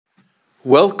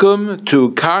Welcome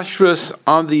to Kashrus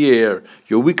on the Air,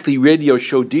 your weekly radio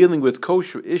show dealing with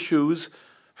kosher issues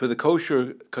for the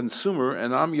kosher consumer,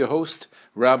 and I'm your host,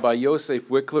 Rabbi Yosef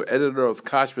Wickler, editor of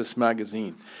Kashrus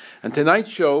Magazine. And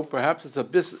tonight's show, perhaps it's a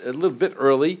little bit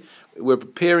early. We're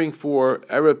preparing for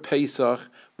Erev Pesach,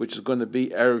 which is going to be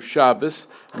Erev Shabbos.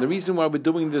 And the reason why we're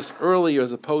doing this earlier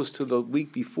as opposed to the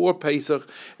week before Pesach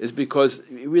is because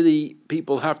really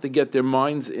people have to get their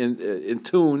minds in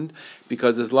tune,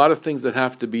 because there's a lot of things that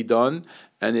have to be done,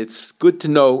 and it's good to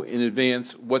know in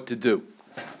advance what to do.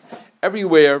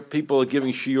 Everywhere people are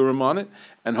giving shiurim on it,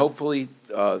 and hopefully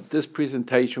this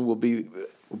presentation will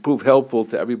prove helpful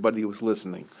to everybody who's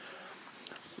listening.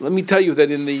 Let me tell you that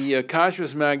in the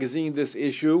Kashrus magazine, this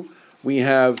issue, we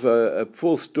have a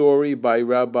full story by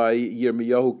Rabbi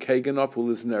Yirmiyahu Kaganov, who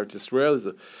lives in Eretz Israel. He's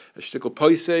a shtickle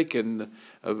posek and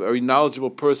a very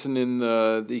knowledgeable person in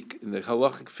the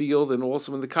halachic field and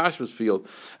also in the kashrus field.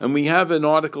 And we have an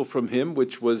article from him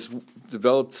which was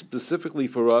developed specifically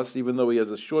for us, even though he has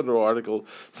a shorter article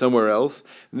somewhere else.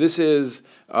 And this is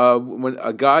when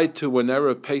a guide to when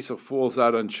Erev Pesach falls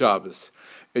out on Shabbos.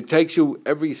 It takes you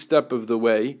every step of the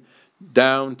way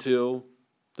down till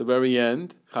the very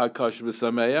end, Chag Kosher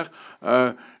V'Sameach,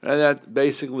 and that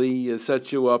basically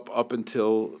sets you up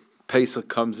until Pesach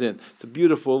comes in. It's a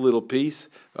beautiful little piece,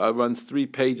 runs 3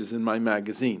 pages in my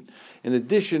magazine. In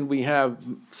addition, we have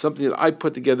something that I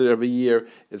put together every year.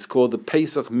 It's called the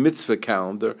Pesach Mitzvah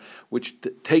Calendar, which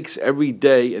takes every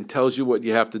day and tells you what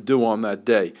you have to do on that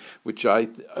day, which I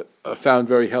found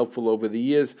very helpful over the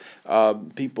years.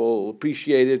 People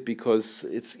appreciate it because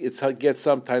it gets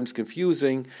sometimes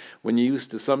confusing when you're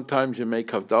used to sometimes you make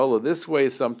Havdalah this way,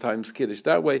 sometimes Kiddush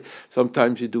that way,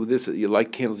 sometimes you do this, you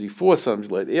light candles before, sometimes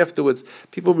you light afterwards.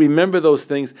 People remember those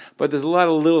things, but there's a lot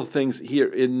of little things here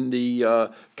in the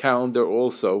calendar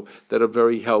also that are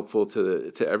very helpful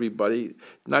to everybody,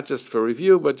 not just for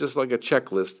review, but just like a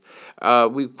checklist.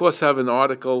 We, of course, have an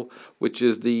article which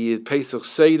is the Pesach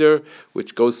Seder,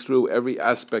 which goes through every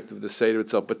aspect of the Seder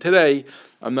itself. But today,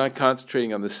 I'm not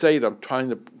concentrating on the Seder. I'm trying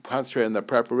to concentrate on the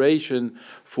preparation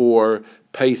for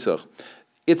Pesach.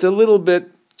 It's a little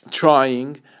bit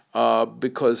trying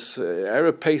because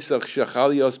Erev Pesach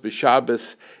Shechal Yos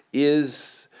B'Shabbos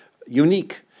is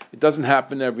unique. It doesn't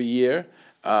happen every year.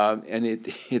 And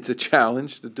it's a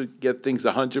challenge to get things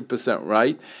 100%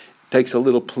 right. It takes a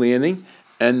little planning,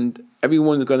 and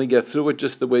everyone's going to get through it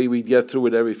just the way we get through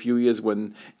it every few years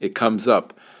when it comes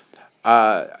up.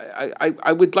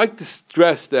 I would like to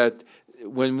stress that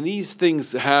when these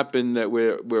things happen, that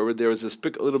where there is a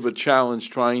little bit of challenge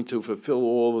trying to fulfill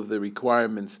all of the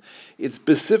requirements, it's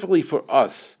specifically for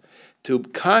us to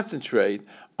concentrate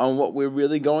on what we're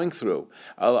really going through.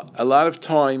 A lot of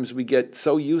times we get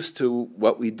so used to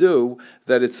what we do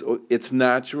that it's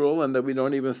natural, and that we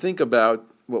don't even think about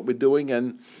what we're doing,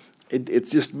 and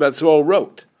that's all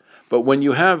rote. But when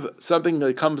you have something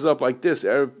that comes up like this,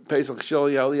 Erev Pesach Shel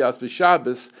Aliyas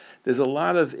B'Shabbos, there's a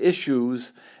lot of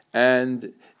issues,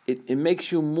 and it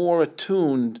makes you more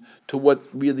attuned to what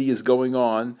really is going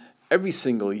on every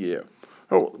single year.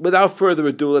 Without further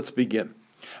ado, let's begin.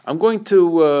 I'm going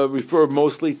to refer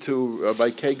mostly to Rabbi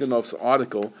Kaganov's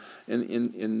article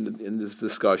in this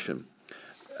discussion.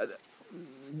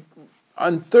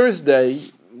 On Thursday,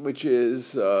 which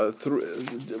is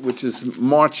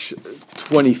March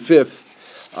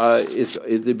 25th,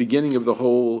 is the beginning of the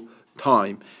whole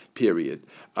time period.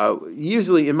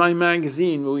 Usually, in my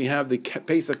magazine, when we have the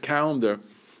Pesach calendar,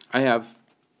 I have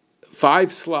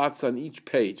 5 slots on each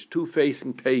page, 2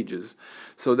 facing pages,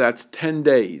 so that's 10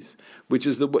 days, which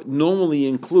is what normally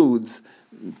includes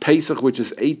Pesach, which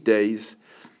is 8 days,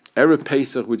 Erev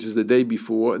Pesach, which is the day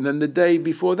before, and then the day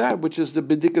before that, which is the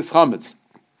Bedikas Chametz.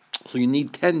 So you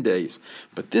need 10 days,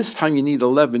 but this time you need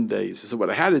 11 days. So what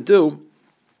I had to do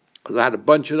is I had to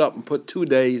bunch it up and put 2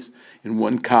 days in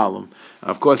one column.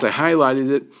 Of course, I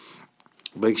highlighted it,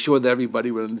 make sure that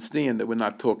everybody would understand that we're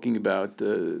not talking about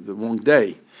the wrong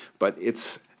day, but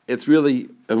it's really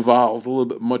involved a little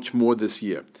bit much more this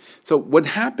year. So what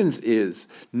happens is,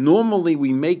 normally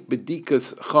we make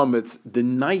Bedikas Chametz the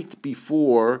night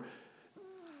before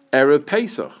Erev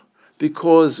Pesach,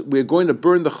 because we're going to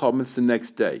burn the Chametz the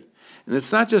next day. And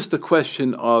it's not just a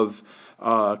question of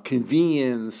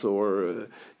convenience or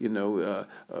a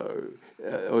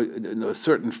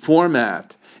certain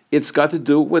format. It's got to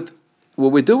do with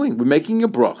what we're doing. We're making a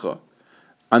bracha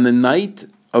on the night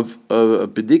of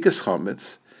Bedikas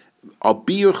Chametz, I'll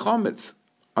be your chametz.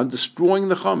 I'm destroying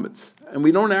the chametz, and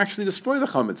we don't actually destroy the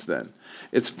chametz then.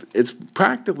 It's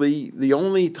practically the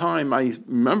only time I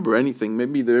remember anything.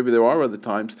 Maybe there are other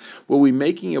times where we're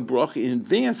making a bracha in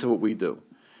advance of what we do.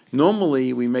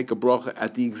 Normally, we make a bracha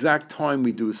at the exact time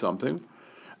we do something,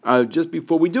 just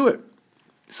before we do it.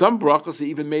 Some brachas are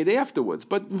even made afterwards,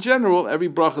 but in general, every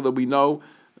bracha that we know,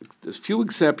 there's few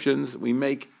exceptions, we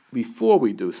make before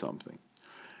we do something.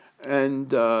 And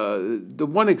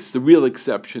the real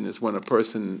exception is when a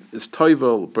person is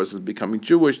toivel, a person is becoming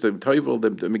Jewish, they're toivel,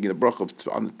 they're making a bracha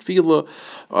on tefillah.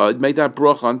 Made that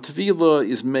bracha on tefillah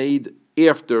is made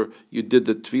after you did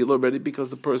the tefillah already, because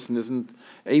the person isn't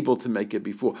able to make it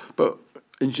before. But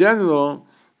in general,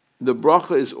 the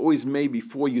bracha is always made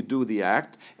before you do the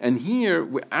act, and here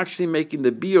we're actually making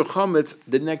the biur chametz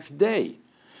the next day.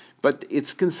 But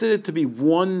it's considered to be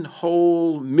one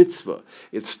whole mitzvah.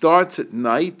 It starts at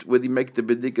night, where you make the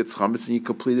bedikas chametz, and you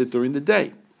complete it during the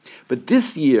day. But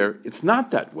this year, it's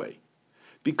not that way,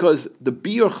 because the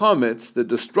biur chametz, the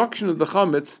destruction of the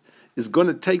chametz, is going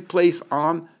to take place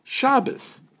on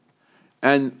Shabbos,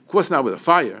 and of course not with a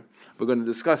fire. We're going to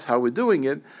discuss how we're doing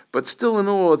it, but still in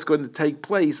all, it's going to take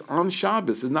place on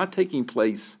Shabbos. It's not taking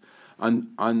place on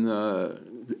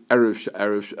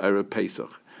Erev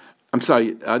Pesach. I'm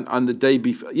sorry, on the day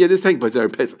before. Yeah, it is taking place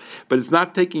Erev Pesach, but it's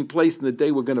not taking place in the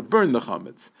day we're going to burn the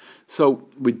chametz. So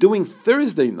we're doing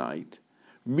Thursday night.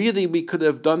 Really, we could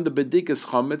have done the bedikas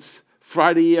chametz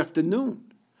Friday afternoon,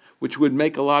 which would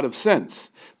make a lot of sense.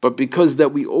 But because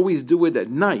that we always do it at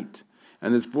night,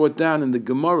 and it's brought down in the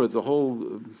Gemara, it's a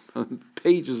whole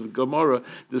pages of Gemara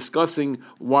discussing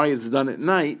why it's done at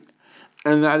night,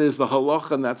 and that is the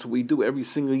halacha, and that's what we do every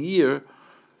single year.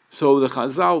 So the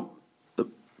Chazal,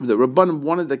 the Rabbanim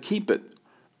wanted to keep it.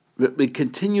 We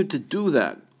continue to do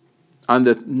that on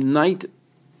the night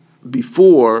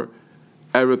before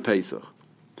Erev Pesach.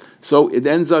 So it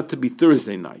ends up to be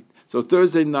Thursday night. So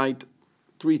Thursday night,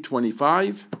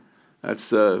 3:25,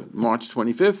 that's March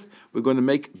 25th, we're going to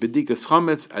make bedikas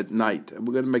chametz at night, and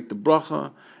we're going to make the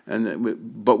bracha,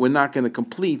 but we're not going to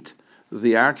complete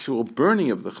the actual burning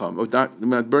of the chametz. We're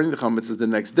not burning the chametz is the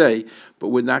next day, but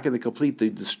we're not going to complete the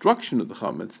destruction of the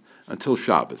chametz until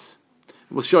Shabbos.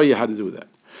 We'll show you how to do that.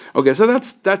 Okay, so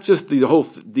that's just the whole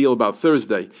deal about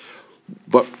Thursday.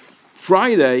 But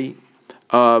Friday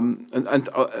and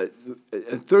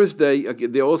Thursday,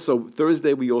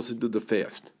 Thursday we also do the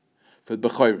fast for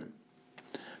B'chayrim,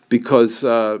 because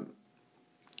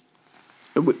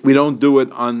we don't do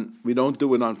it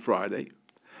on Friday.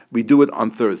 We do it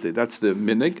on Thursday. That's the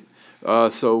minig.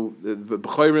 So the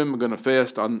B'chayrim are going to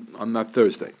fast on that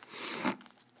Thursday.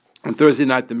 On Thursday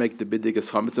night to make the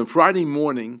bedikas chametz. And Friday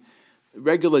morning,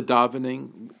 regular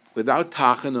davening without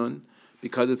tachanun,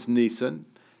 because it's Nisan.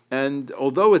 And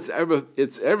although it's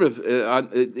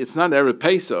not Erev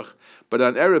Pesach, but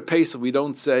on Erev Pesach we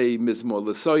don't say Mizmor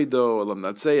L'Soido or Lam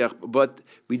Natseach, but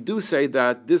we do say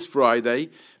that this Friday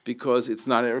because it's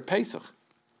not Erev Pesach.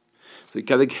 So you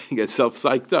gotta get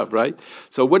self-psyched up, right?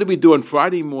 So what do we do on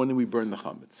Friday morning? We burn the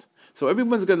chametz. So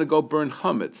everyone's going to go burn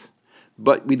chametz,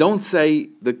 but we don't say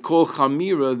the kol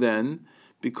chamira then,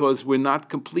 because we're not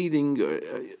completing.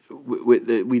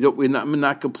 We're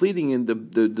not completing in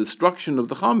the destruction of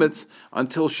the chametz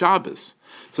until Shabbos.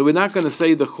 So we're not going to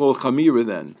say the kol chamira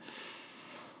then.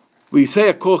 We say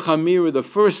a kol chamira the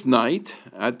first night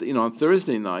on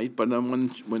Thursday night, but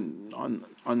on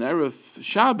Erev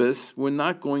Shabbos we're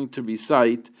not going to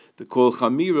recite the kol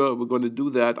chamira. We're going to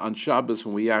do that on Shabbos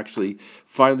when we actually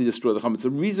finally destroy the chametz. The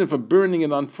reason for burning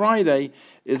it on Friday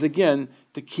is again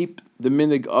to keep the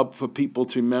minig up for people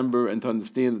to remember and to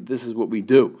understand that this is what we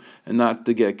do, and not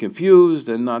to get confused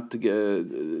and not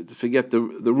to forget the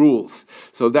rules.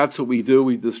 So that's what we do.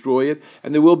 We destroy it,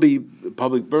 and there will be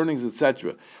public burnings,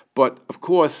 etc. But of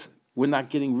course, we're not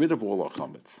getting rid of all our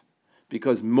chametz,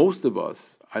 because most of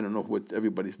us, I don't know what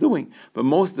everybody's doing, but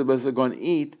most of us are going to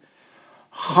eat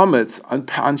chametz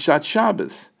on Shat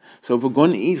Shabbos. So if we're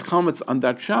going to eat chametz on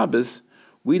that Shabbos,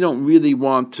 we don't really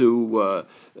want to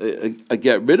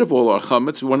get rid of all our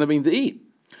chametz. We want everything to eat.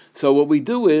 So what we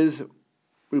do is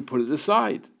we put it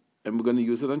aside, and we're going to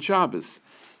use it on Shabbos.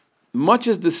 Much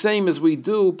as the same as we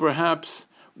do, perhaps,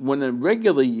 when a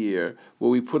regular year, where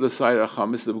we put aside our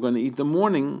chametz that we're going to eat the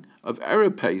morning of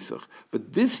Erev Pesach.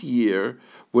 But this year,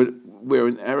 where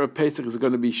in Erev Pesach is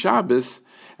going to be Shabbos,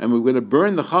 and we're going to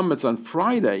burn the chametz on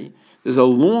Friday, there's a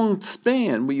long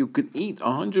span where you could eat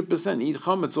 100%, eat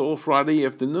chametz all Friday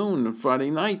afternoon and Friday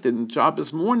night and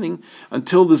Shabbos morning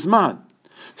until the Zman.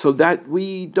 So that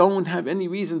we don't have any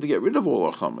reason to get rid of all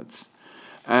our chametz.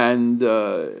 And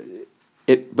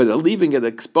but leaving it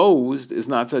exposed is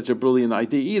not such a brilliant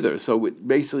idea either. So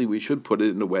basically we should put it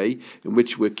in a way in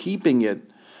which we're keeping it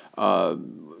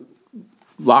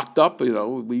locked up,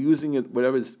 we're using it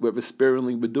whatever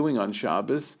sparingly we're doing on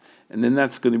Shabbos, and then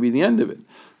that's going to be the end of it.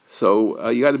 So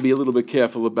you got to be a little bit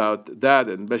careful about that,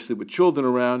 and especially with children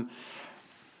around.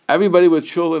 Everybody with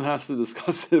children has to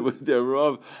discuss it with their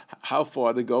Rav, how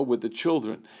far to go with the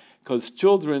children. Because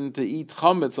children to eat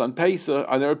chametz on Pesach,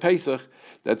 on Erev Pesach,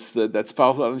 that's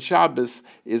followed on Shabbos,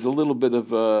 is a little bit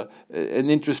of an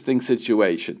interesting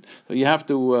situation. So you have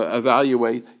to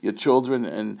evaluate your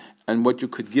children and what you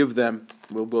could give them.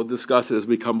 We'll discuss it as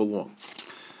we come along.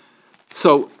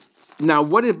 So now,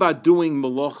 what about doing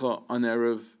malacha on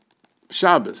Erev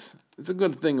Shabbos? It's a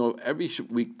good thing every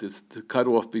week to cut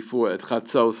off before at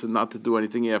Chatzos and not to do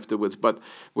anything afterwards. But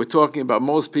we're talking about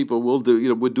most people will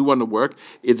do, would do want to work.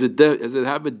 Does it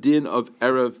have a din of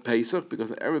Erev Pesach?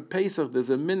 Because Erev Pesach,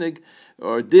 there's a minig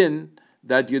or din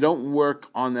that you don't work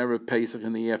on Erev Pesach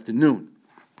in the afternoon.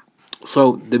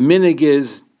 So the minig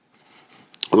is,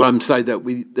 I'm sorry,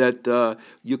 that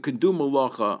you can do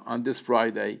malacha on this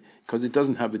Friday because it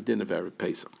doesn't have a din of Erev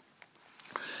Pesach.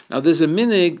 Now, there's a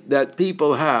minig that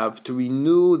people have to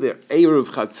renew their Erev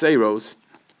Chatzeros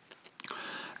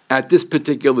at this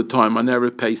particular time on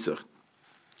Erev Pesach.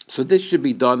 So this should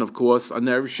be done, of course, on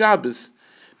Erev Shabbos,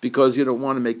 because you don't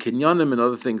want to make kinyanim and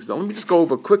other things. Now, let me just go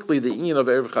over quickly the inyan of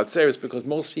Erev Chatzeros, because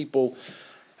most people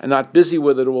are not busy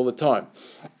with it all the time.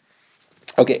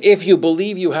 Okay, if you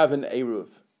believe you have an Erev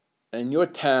in your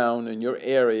town, in your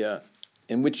area,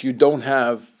 in which you don't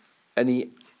have any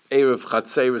Erev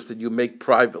Chatzeros that you make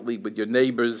privately with your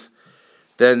neighbors,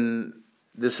 then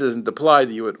this doesn't apply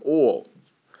to you at all,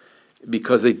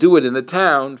 because they do it in the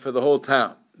town for the whole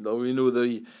town. They'll renew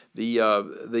the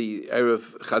Erev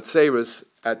Chatzeros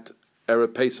at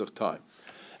Erev Pesach time.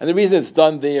 And the reason it's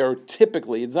done there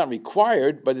typically, it's not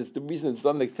required, but the reason it's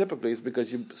done there typically is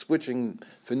because you're switching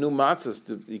for new matzahs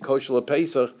to the kosher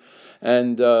Pesach,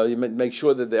 and you make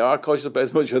sure that they are kosher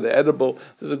Pesach, make sure they're edible.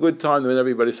 This is a good time when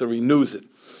everybody renews it.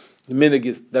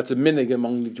 That's a minig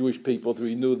among the Jewish people to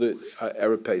renew the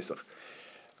Erev Pesach.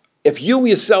 If you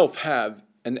yourself have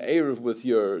an Erev with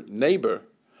your neighbor,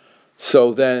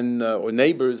 so then or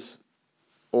neighbors,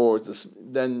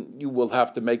 then you will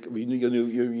have to renew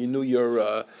your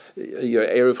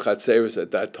Erev Chatzeros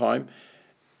at that time.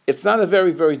 It's not a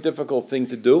very, very difficult thing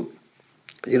to do.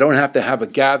 You don't have to have a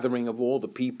gathering of all the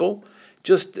people.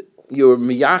 Just your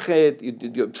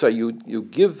miyachet, so you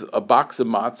give a box of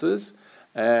matzahs,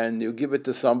 and you give it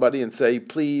to somebody and say,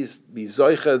 please be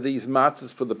zoicha these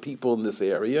matzahs for the people in this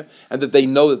area, and that they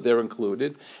know that they're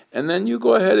included. And then you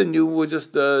go ahead and you will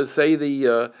just say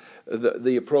the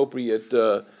appropriate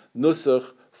nusach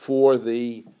for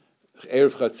the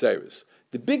Erev Chatzeros.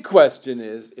 The big question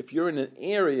is, if you're in an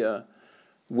area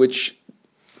which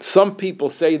some people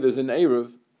say there's an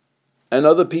Erev, and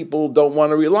other people don't want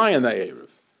to rely on that Erev.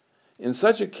 In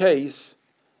such a case,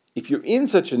 if you're in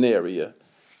such an area,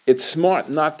 it's smart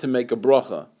not to make a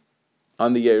bracha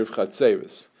on the Erev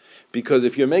Chatzeros. Because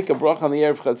if you make a bracha on the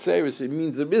Erev Chatzeros, it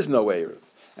means there is no Erev.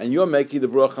 And you're making the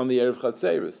bracha on the Erev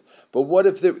Chatzeros. But what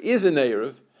if there is an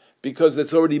Erev? Because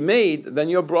it's already made, then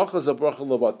your bracha is a bracha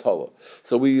levatala.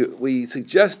 So we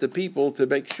suggest to people to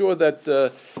make sure that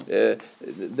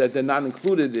that they're not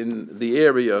included in the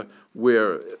area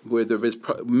where there is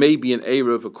maybe an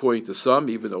Erev according to some,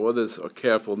 even though others are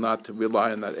careful not to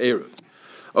rely on that Erev.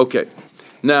 Okay,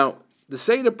 now the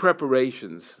Seder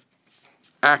preparations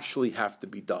actually have to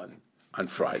be done on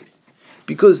Friday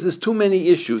because there's too many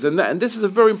issues, and this is a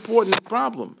very important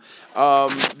problem.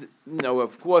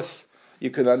 Of course, you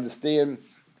can understand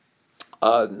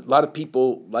a lot of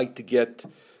people like to get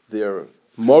their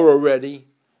morah ready,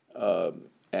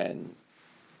 and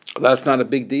that's not a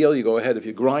big deal. You go ahead, if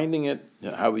you're grinding it,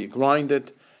 how you grind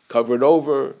it, cover it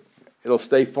over, it'll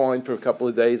stay fine for a couple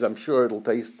of days. I'm sure it'll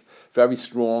taste very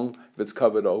strong if it's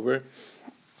covered over.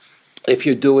 If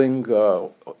you're doing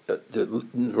the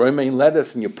romaine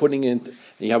lettuce and you're putting in, and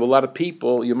you have a lot of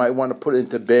people, you might want to put it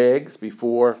into bags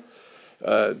before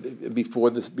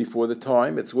the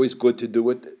time. It's always good to do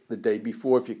it the day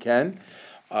before if you can.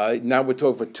 Now we're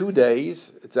talking for 2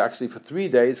 days. It's actually for 3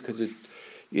 days because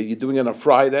you're doing it on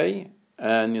Friday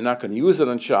and you're not going to use it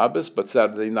on Shabbos, but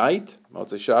Saturday night,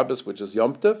 Motzei Shabbos, which is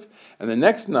Yom Tov, and the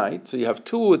next night. So you have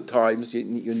 2 times you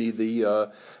need the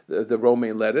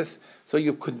romaine lettuce. So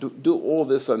you could do all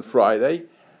this on Friday.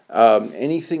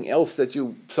 Anything else that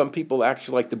some people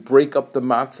actually like to break up the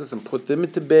matzahs and put them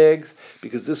into bags,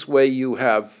 because this way you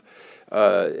have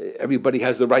everybody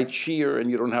has the right shear and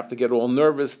you don't have to get all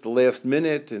nervous the last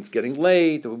minute, and it's getting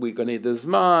late, or we're going to need the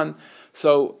zman.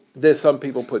 So there's some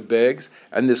people put bags,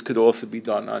 and this could also be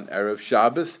done on Erev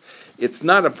Shabbos. It's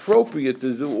not appropriate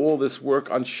to do all this work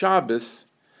on Shabbos,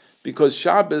 because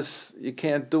Shabbos, you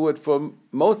can't do it for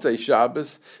Motzei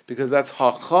Shabbos, because that's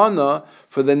hachana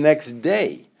for the next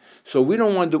day. So we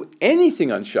don't want to do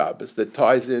anything on Shabbos that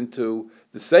ties into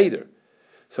the Seder.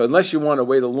 So unless you want to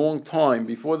wait a long time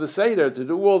before the Seder to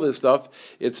do all this stuff,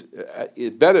 it's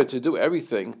better to do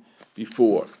everything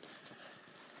before.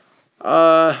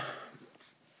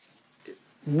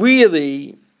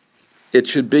 Really, it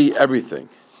should be everything,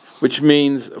 which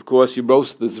means, of course, you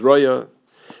roast the zroya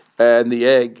and the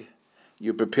egg.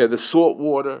 You prepare the salt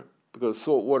water, because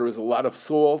salt water is a lot of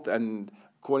salt, and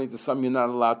according to some, you're not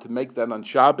allowed to make that on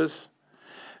Shabbos,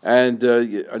 and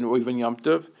even Yom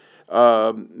Tov.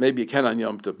 Maybe you can on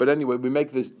Yom Tov, but anyway, we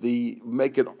make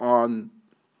make it on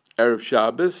Erev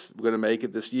Shabbos. We're going to make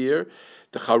it this year.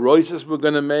 The charoises we're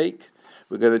going to make.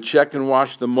 We're going to check and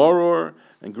wash the moror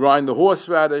and grind the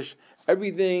horseradish.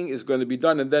 Everything is going to be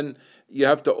done, and then you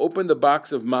have to open the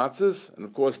box of matzahs, and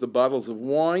of course the bottles of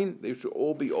wine. They should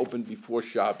all be opened before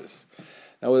Shabbos.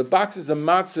 Now the boxes of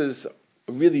matzahs are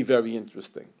really very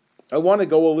interesting. I want to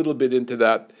go a little bit into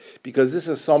that because this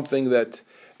is something that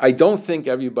I don't think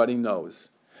everybody knows.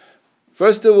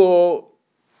 First of all,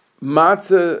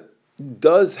 matzah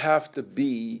does have to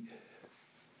be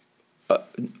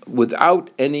without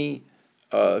any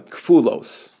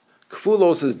kfulos.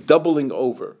 Kfulos is doubling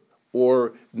over,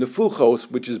 or nefuchos,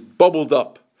 which is bubbled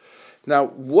up. Now,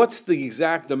 what's the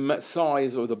exact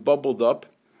size of the bubbled up?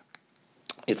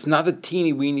 It's not the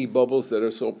teeny weeny bubbles that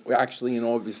are so actually in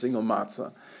every single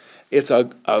matzah. It's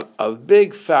a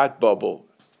big fat bubble.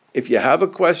 If you have a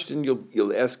question,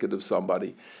 you'll ask it of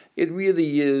somebody. It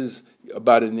really is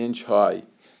about an inch high,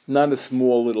 not a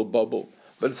small little bubble,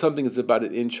 but it's something that's about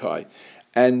an inch high,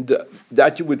 and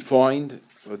that you would find.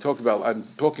 I'm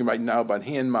talking right now about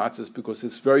hand matzahs because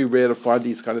it's very rare to find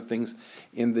these kind of things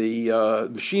in the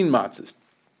machine matzahs.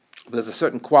 There's a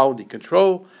certain quality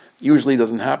control. Usually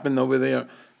doesn't happen over there,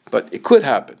 but it could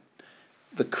happen.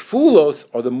 The kfulos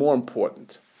are the more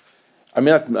important.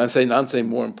 I'm saying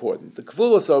more important. The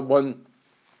kfulos are one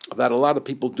that a lot of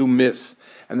people do miss,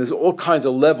 and there's all kinds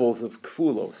of levels of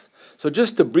kfulos. So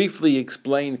just to briefly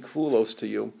explain kfulos to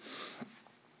you,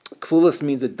 kfulos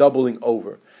means a doubling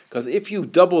over. Because if you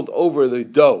doubled over the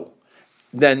dough,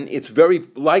 then it's very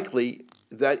likely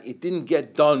that it didn't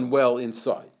get done well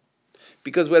inside.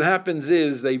 Because what happens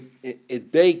is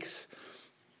it bakes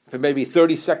for maybe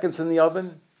 30 seconds in the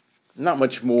oven, not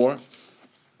much more.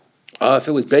 If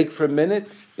it was baked for a minute,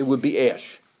 it would be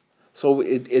ash. So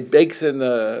it bakes in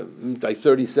like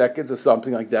 30 seconds or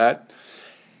something like that.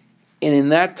 And in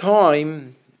that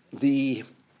time,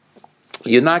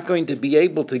 you're not going to be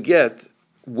able to get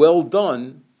well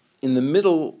done in the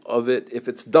middle of it if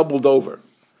it's doubled over.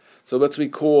 So that's what we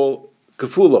call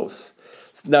kefulos.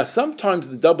 Now sometimes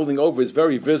the doubling over is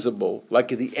very visible,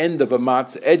 like at the end of a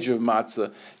matzah, edge of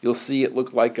matzah, you'll see it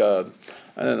look like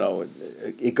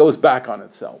it goes back on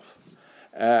itself.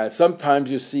 Sometimes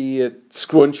you see it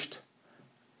scrunched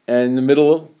in the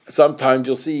middle. Sometimes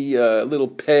you'll see a little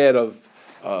pad of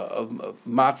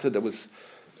matzah that was,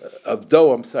 of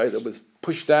dough, that was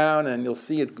pushed down, and you'll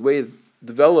see it the way it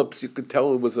develops. You could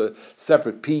tell it was a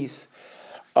separate piece.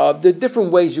 There are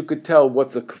different ways you could tell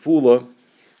what's a kefula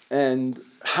and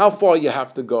how far you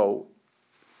have to go.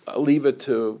 I'll leave it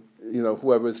to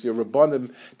whoever's your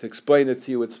rabbanim to explain it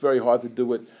to you. It's very hard to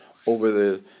do it over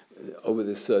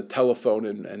this telephone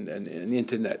and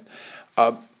internet.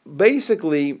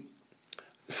 Basically,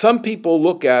 some people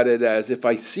look at it as if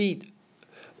I see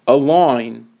a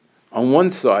line on one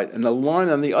side and a line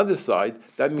on the other side,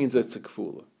 that means it's a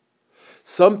kefula.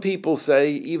 Some people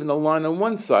say even the line on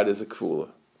one side is a kefula.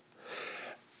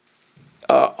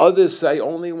 Others say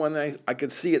only when I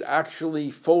could see it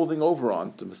actually folding over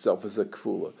onto itself as a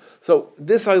kefula. So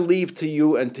this I leave to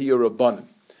you and to your rabbanim.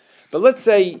 But let's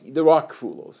say there are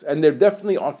kefulos, and there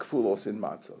definitely are kefulos in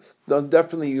matzahs.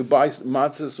 Definitely you buy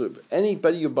matzahs with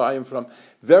anybody you buy them from,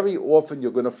 very often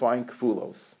you're going to find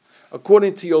kefulos,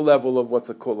 according to your level of what's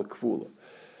called a kefula.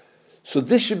 So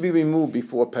this should be removed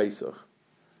before Pesach.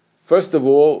 First of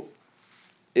all,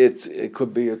 it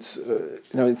could be it's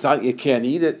not, you can't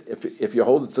eat it. If you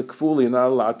hold it's a kefula, you're not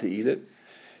allowed to eat it.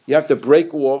 You have to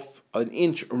break off an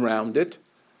inch around it,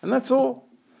 and that's all.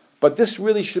 But this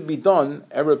really should be done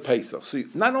Erev Pesach. So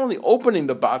not only opening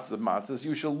the box of matzahs,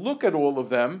 you should look at all of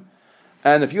them,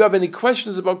 and if you have any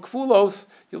questions about kefulos,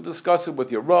 you'll discuss it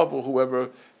with your rav or whoever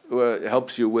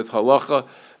helps you with halacha.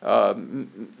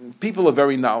 People are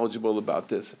very knowledgeable about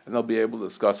this, and they'll be able to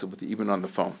discuss it with you even on the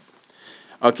phone.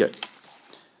 Okay,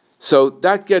 so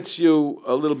that gets you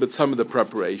a little bit some of the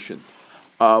preparation.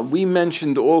 We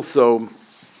mentioned also.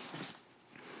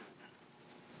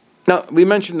 Now, we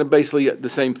mentioned basically the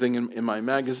same thing in my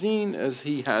magazine as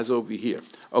he has over here.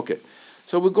 Okay,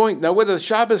 so we're going, now with the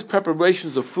Shabbos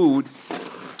preparations of food,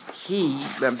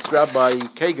 Rabbi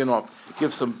Kaganoff,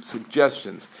 gives some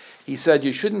suggestions. He said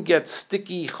you shouldn't get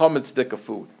sticky chametz dika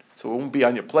food, so it won't be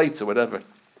on your plates or whatever,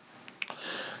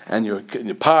 and your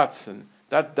pots, and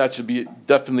that should be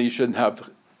definitely you shouldn't have.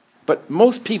 But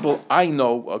most people I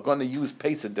know are going to use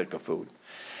Pesach dika food,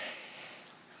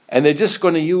 and they're just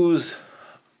going to use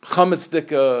chametz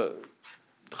dika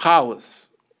chalas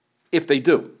if they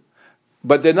do,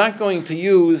 but they're not going to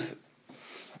use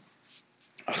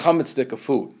chametz dika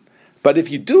food. But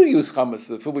if you do use chametz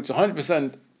dika food, which is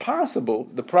 100% possible,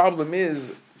 the problem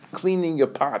is cleaning your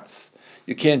pots.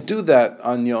 You can't do that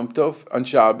on Yom Tov, on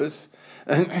Shabbos,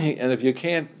 and if you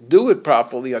can't do it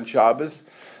properly on Shabbos,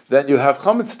 then you have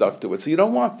chametz stuck to it. So you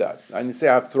don't want that. And you say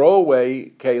I have throwaway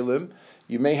kalim.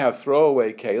 You may have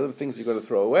throwaway kalim, things you're going to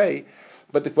throw away.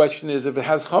 But the question is, if it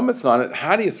has chametz on it,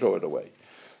 how do you throw it away?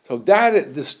 So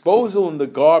that disposal in the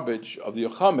garbage of your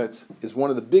chametz is one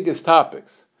of the biggest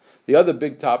topics. The other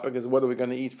big topic is what are we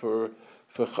going to eat for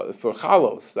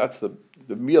chalos? That's the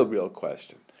real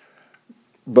question.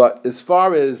 But as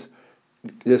far as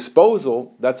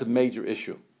disposal, that's a major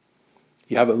issue.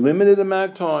 You have a limited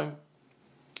amount of time.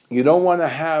 You don't want to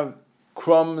have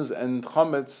crumbs and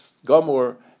chametz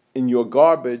gamur in your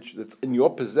garbage that's in your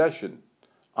possession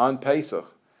on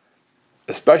Pesach,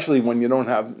 especially when you don't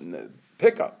have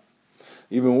pickup.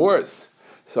 Even worse.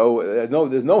 So there's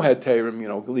no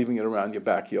heterim, leaving it around your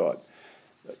backyard.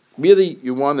 Really,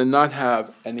 you want to not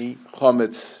have any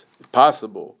chametz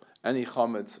possible, any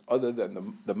chametz other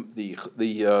than the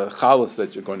chalas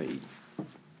that you're going to eat.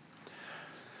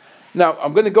 Now,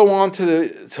 I'm going to go on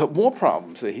to more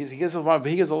problems. He gives a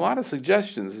lot of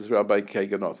suggestions, this Rabbi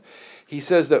Kaganoff. He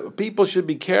says that people should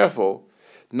be careful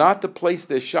not to place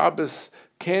their Shabbos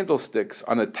candlesticks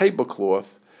on a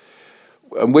tablecloth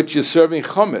on which you're serving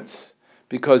chametz,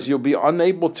 because you'll be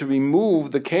unable to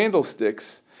remove the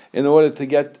candlesticks in order to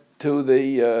get to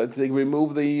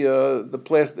remove the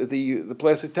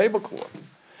plastic tablecloth.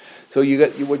 So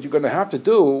what you're going to have to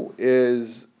do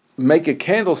is make your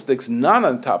candlesticks not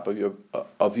on top of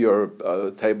your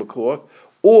tablecloth,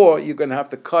 or you're going to have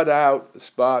to cut out a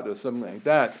spot or something like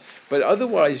that. But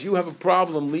otherwise, you have a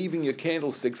problem leaving your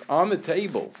candlesticks on the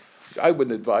table. I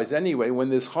wouldn't advise anyway. When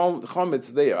there's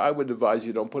chametz there, I would advise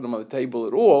you don't put them on the table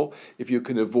at all if you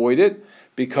can avoid it,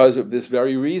 because of this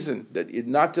very reason.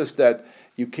 Not just that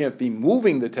you can't be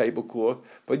moving the tablecloth,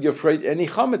 but you're afraid any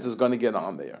chametz is going to get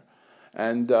on there.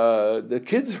 And the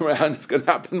kids around, it's going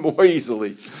to happen more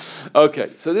easily. Okay,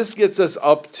 so this gets us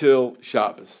up till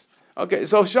Shabbos. Okay,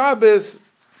 so Shabbos,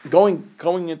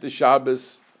 going into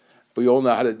Shabbos, we all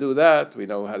know how to do that. We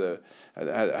know how to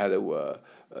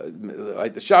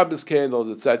light the Shabbos candles,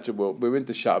 etc. We're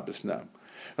into Shabbos now.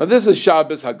 Now this is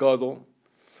Shabbos Hagadol,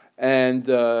 and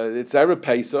it's Erev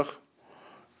Pesach,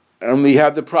 and we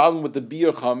have the problem with the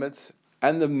beer chametz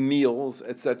and the meals,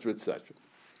 etc., etc.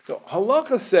 So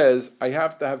Halacha says I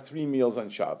have to have 3 meals on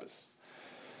Shabbos.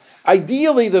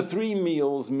 Ideally, the 3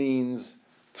 meals means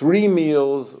 3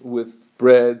 meals with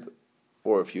bread,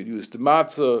 or if you used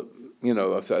matzah,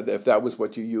 if that was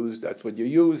what you used, that's what you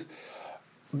use.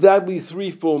 That'd be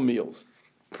 3 full meals.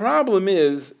 Problem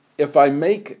is, if I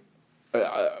make,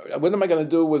 what am I going to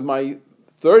do with my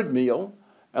 3rd meal?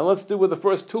 And let's do with the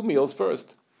first 2 meals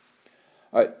first.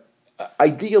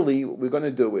 Ideally, what we're going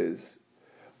to do is,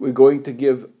 we're going to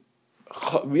give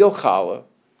real challah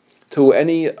to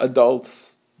any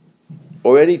adults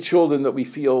or any children that we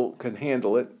feel can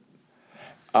handle it,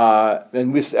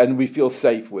 and we feel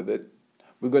safe with it.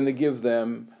 We're going to give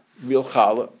them real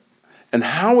challah. And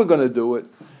how we're going to do it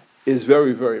is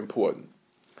very, very important.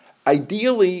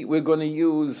 Ideally, we're going to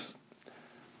use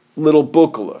little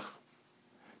bulkalach,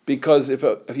 because if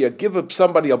you give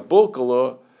somebody a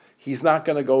bulkalach, he's not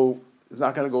going to go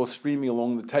streaming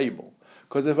along the table.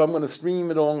 Because if I'm going to stream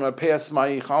it along, I pass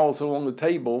my challah along the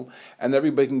table, and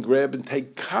everybody can grab and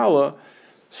take challah,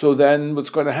 so then what's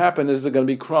going to happen is there are going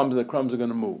to be crumbs, and the crumbs are going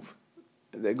to move.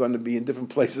 They're going to be in different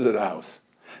places of the house.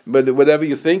 But whatever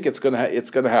you think, it's going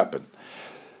to happen.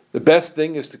 The best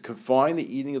thing is to confine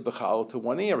the eating of the challah to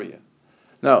one area.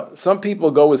 Now, some people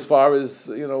go as far as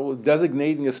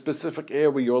designating a specific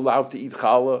area where you're allowed to eat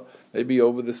challah, maybe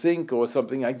over the sink or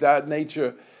something like that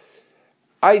nature.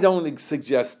 I don't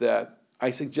suggest that. I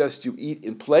suggest you eat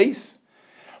in place,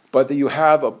 but that you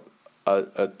have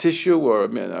a tissue or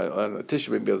a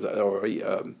tissue, maybe, or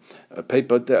a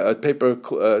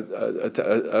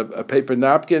paper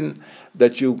napkin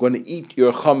that you're going to eat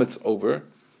your chametz over,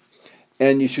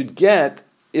 and you should get,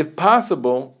 if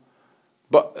possible,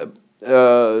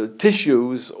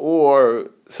 tissues or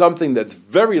something that's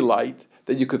very light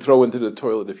that you could throw into the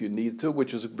toilet if you need to,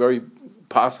 which is very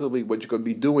possibly what you're going to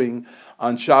be doing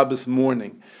on Shabbos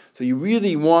morning. So you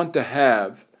really want to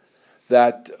have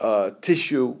that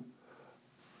tissue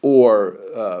or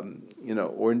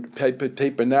or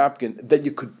paper napkin that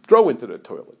you could throw into the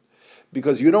toilet,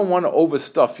 because you don't want to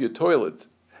overstuff your toilet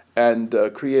and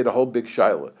create a whole big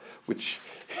shiloh, which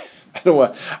I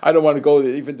don't want to go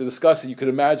even to discuss it. You could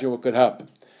imagine what could happen.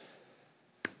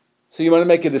 So you want to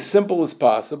make it as simple as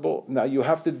possible. Now you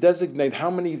have to designate how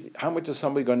much is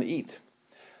somebody going to eat.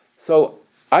 So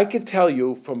I can tell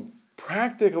you from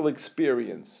practical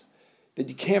experience that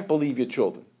you can't believe your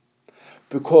children,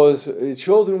 because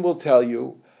children will tell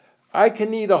you, I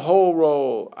can eat a whole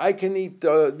roll, I can eat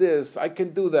this, I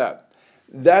can do that.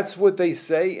 That's what they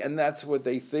say and that's what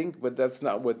they think, but that's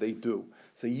not what they do.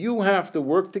 So you have to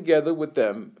work together with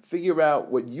them, figure out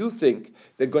what you think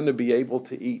they're going to be able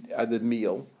to eat at the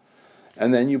meal,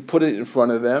 and then you put it in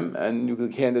front of them and you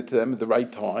can hand it to them at the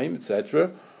right time, etc.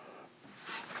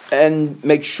 And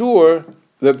make sure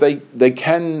that they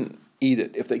can eat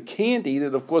it. If they can't eat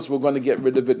it, of course, we're going to get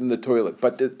rid of it in the toilet.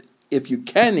 But if they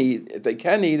can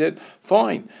eat it,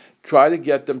 fine. Try to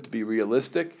get them to be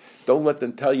realistic. Don't let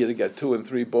them tell you to get 2 and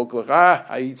 3 boklach.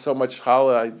 I eat so much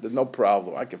challah, no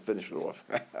problem. I can finish it off.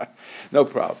 No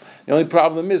problem. The only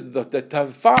problem is that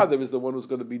the father is the one who's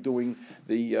going to be doing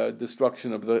the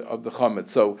destruction of the chametz.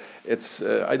 So it's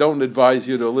I don't advise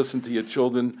you to listen to your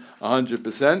children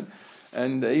 100%.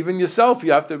 And even yourself,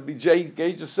 you have to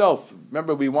gauge yourself.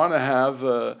 Remember, we want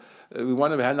to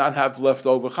not have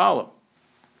leftover challah.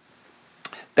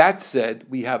 That said,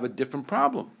 we have a different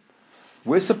problem.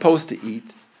 We're supposed to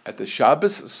eat at the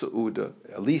Shabbos Seudah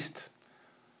at least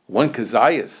 1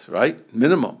 kazayas, right?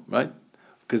 Minimum, right?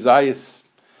 Kazayas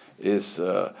is,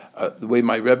 the way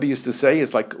my Rebbe used to say,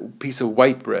 is like a piece of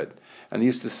white bread. And he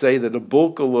used to say that a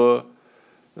bulkala,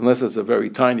 unless it's a very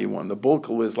tiny one, the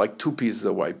bulkala is like 2 pieces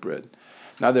of white bread.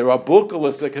 Now there are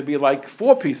bulkalas that could be like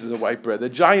 4 pieces of white bread, the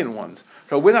giant ones.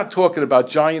 So we're not talking about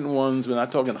giant ones, we're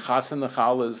not talking chasen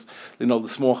achalas, the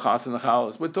small chasen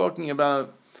achalas. We're talking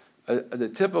about the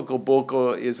typical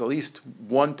bulkala is at least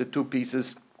 1 to 2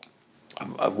 pieces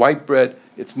of white bread.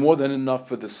 It's more than enough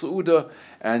for the Seudah,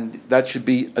 and that should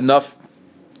be enough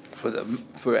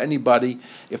for anybody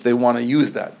if they want to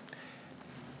use that.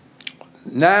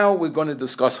 Now we're going to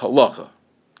discuss halacha.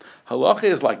 Halacha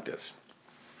is like this.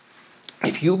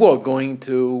 If you are going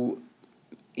to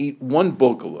eat 1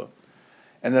 bulkala,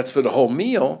 and that's for the whole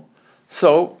meal,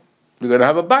 so you're going to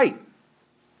have a bite.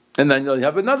 And then you'll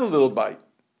have another little bite.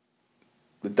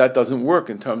 But that doesn't work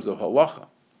in terms of halacha.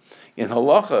 In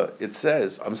halacha, it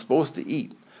says, I'm supposed to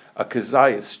eat a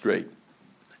kazayas straight.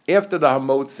 After the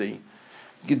hamotzi,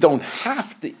 you don't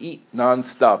have to eat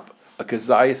nonstop a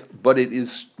kazayas, but it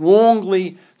is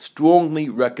strongly, strongly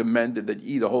recommended that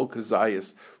you eat a whole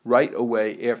kazayas right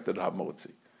away after the hamotzi.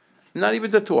 Not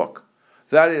even to talk.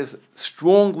 That is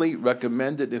strongly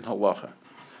recommended in halacha.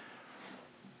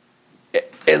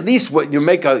 At least what you'd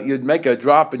make a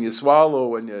drop and you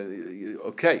swallow and you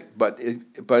okay, but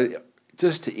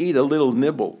just to eat a little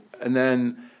nibble and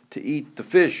then to eat the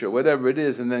fish or whatever it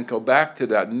is and then go back to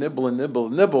that nibble and nibble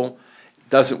and nibble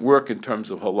doesn't work in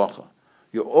terms of halacha.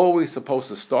 You're always supposed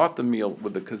to start the meal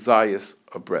with the kazayas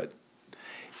of bread.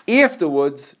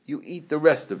 Afterwards, you eat the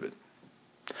rest of it.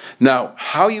 Now,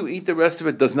 how you eat the rest of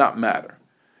it does not matter.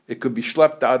 It could be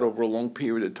schlepped out over a long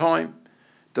period of time.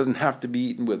 It doesn't have to be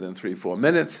eaten within 3-4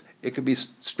 minutes. It could be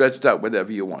stretched out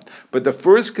whatever you want. But the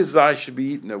first kazay should be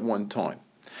eaten at one time,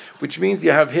 which means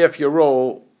you have half your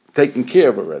roll taken care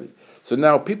of already. So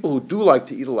now people who do like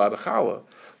to eat a lot of challah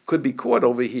could be caught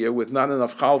over here with not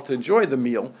enough challah to enjoy the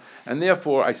meal, and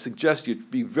therefore I suggest you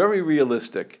be very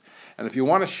realistic. And if you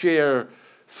want to share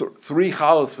 3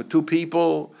 challahs for 2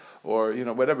 people, or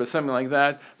whatever, something like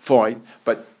that, fine.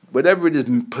 But whatever it is,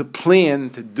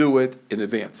 plan to do it in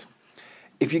advance.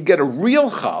 If you get a real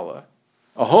challah,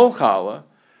 a whole challah,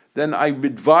 then I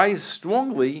advise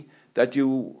strongly that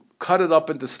you cut it up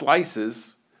into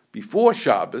slices before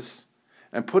Shabbos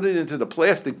and put it into the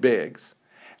plastic bags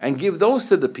and give those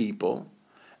to the people,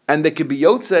 and they could be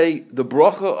yotzei the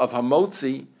bracha of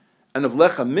hamotzi and of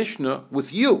lecha mishnah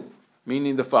with you,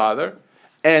 meaning the father,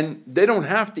 and they don't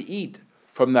have to eat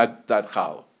from that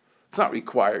challah. It's not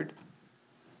required.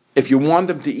 If you want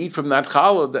them to eat from that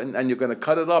challah, and you're going to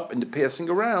cut it up and you're passing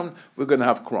around, we're going to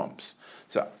have crumbs.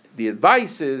 So the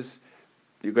advice is,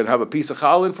 you're going to have a piece of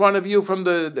challah in front of you from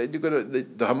the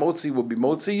hamotzi will be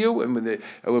motzi you, and when they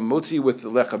will motzi you with the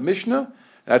lecha mishnah,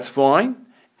 that's fine.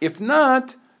 If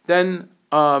not, then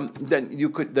what you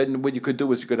could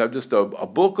do is you could have just a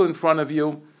bulka in front of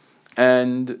you,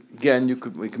 And again,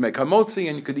 we can make hamotzi,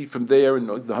 and you could eat from there. And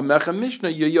the Lechem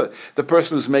Mishnah, the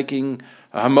person who's making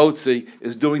a hamotzi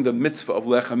is doing the mitzvah of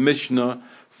Lechem Mishnah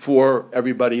for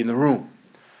everybody in the room.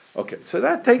 Okay, so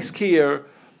that takes care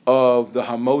of the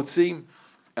hamotzi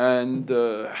and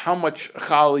how much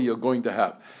challah you're going to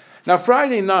have. Now,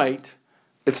 Friday night,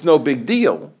 it's no big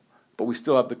deal, but we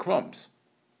still have the crumbs.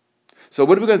 So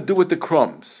what are we going to do with the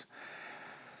crumbs?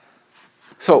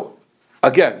 So,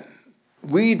 again,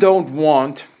 we don't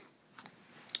want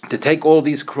to take all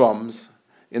these crumbs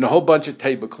in a whole bunch of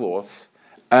tablecloths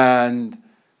and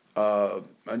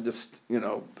just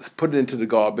put it into the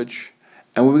garbage.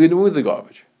 And what are we going to do with the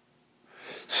garbage?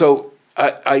 So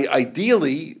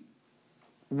ideally,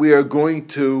 we are going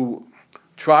to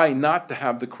try not to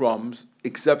have the crumbs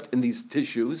except in these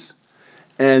tissues,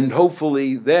 and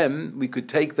hopefully then we could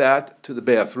take that to the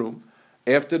bathroom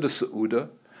after the Seudah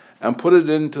and put it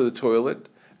into the toilet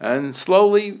and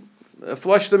slowly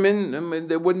flush them in. I mean,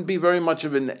 there wouldn't be very much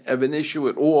of an issue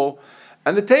at all.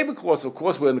 And the tablecloths, of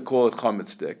course, we're going to call it chametz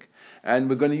stick, and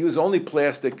we're going to use only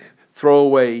plastic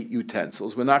throwaway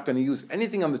utensils. We're not going to use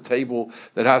anything on the table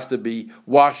that has to be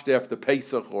washed after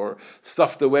Pesach or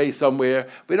stuffed away somewhere.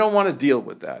 We don't want to deal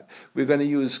with that. We're going to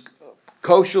use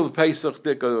kosher Pesach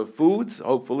foods,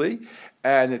 hopefully,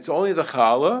 and it's only the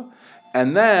challah,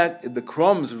 and that the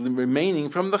crumbs remaining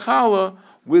from the challah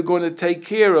we're going to take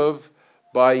care of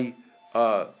by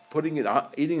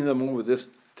eating them over this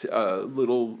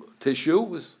little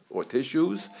tissues,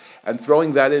 and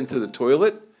throwing that into the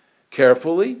toilet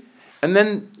carefully. And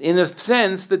then, in a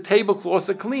sense, the tablecloths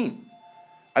are clean.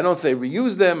 I don't say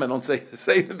reuse them. I don't say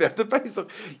save them after Pesach.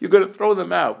 You're going to throw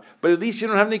them out. But at least you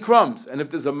don't have any crumbs. And if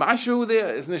there's a mashu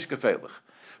there, it's nish gefeilich.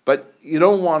 But you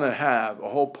don't want to have a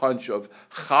whole bunch of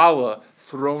challah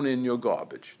thrown in your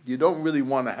garbage. You don't really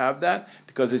want to have that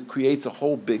because it creates a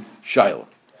whole big shiloh.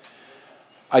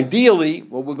 Ideally,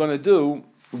 what we're going to do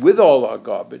with all our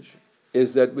garbage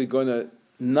is that we're going to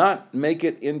not make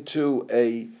it into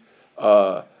a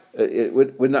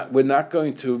we're not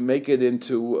going to make it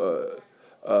into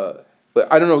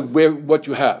I don't know what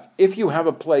you have. If you have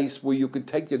a place where you can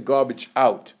take your garbage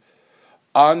out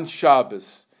on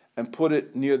Shabbos and put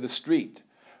it near the street,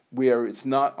 where it's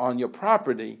not on your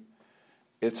property,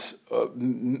 it's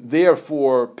there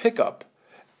for pickup,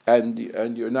 and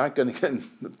you're not going to get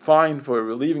fined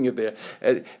for leaving it there,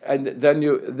 and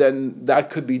then that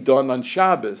could be done on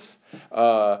Shabbos.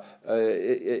 If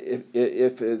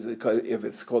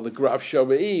it's called the Graf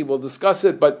Shavai, we'll discuss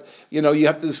it. But you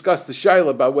have to discuss the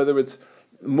shaila about whether it's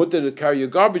mutter to carry your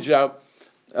garbage out,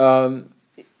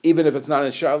 even if it's not a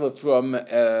shaila from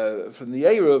the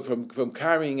area, from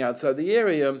carrying outside the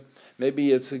area.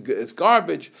 Maybe it's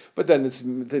garbage, but then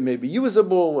they may be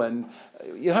usable, and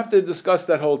you have to discuss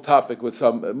that whole topic with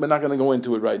some. We're not going to go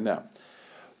into it right now,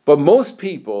 but most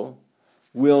people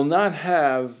will not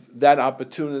have that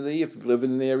opportunity if you live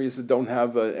in areas that don't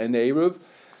have an Eruv.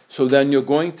 So then you're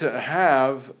going to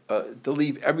have to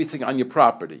leave everything on your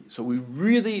property. So we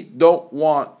really don't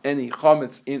want any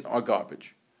chametz in our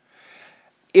garbage.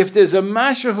 If there's a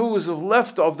masher who is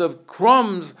left of the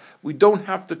crumbs, we don't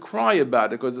have to cry about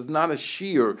it because it's not a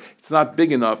shear. It's not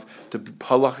big enough to be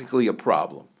halachically a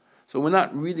problem. So we're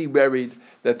not really worried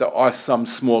that there are some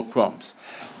small crumbs.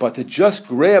 But to just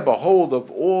grab a hold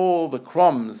of all the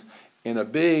crumbs in a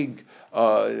big,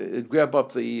 grab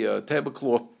up the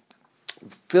tablecloth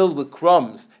filled with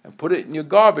crumbs and put it in your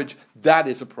garbage, that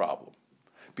is a problem.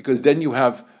 Because then you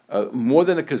have more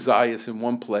than a kazayas in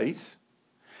one place.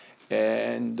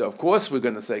 And of course we're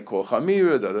going to say kol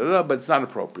chamira, but it's not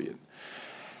appropriate.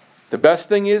 The best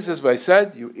thing is, as I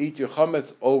said, you eat your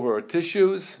chametz over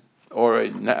tissues or a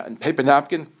paper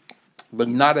napkin, but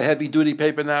not a heavy-duty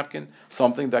paper napkin,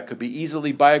 something that could be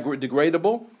easily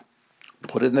biodegradable.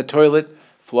 Put it in the toilet,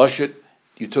 flush it.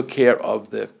 You took care of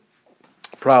the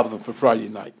problem for Friday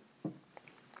night.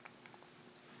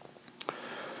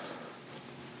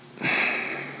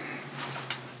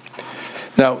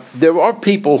 Now, there are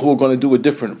people who are going to do a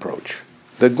different approach.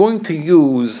 They're going to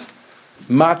use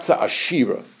matzah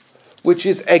ashira, which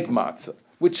is egg matzah,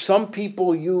 which some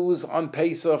people use on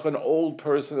Pesach, an old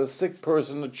person, a sick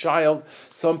person, a child.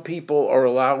 Some people are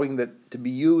allowing that to be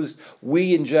used.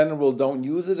 We, in general, don't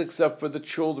use it except for the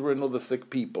children or the sick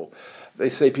people. They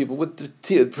say people with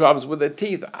problems with their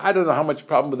teeth. I don't know how much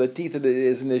problem with their teeth it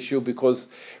is an issue because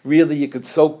really you could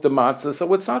soak the matzah.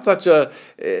 So it's not such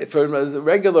for a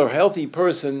regular healthy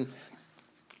person,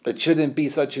 it shouldn't be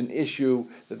such an issue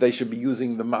that they should be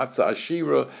using the matzah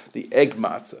ashira, the egg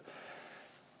matzah.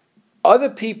 Other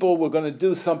people were going to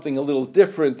do something a little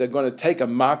different. They're going to take a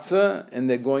matzah and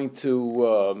they're going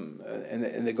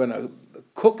to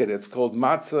cook it. It's called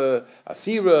matzah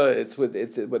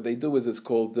asira. What they do is it's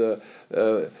called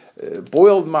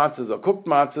boiled matzahs or cooked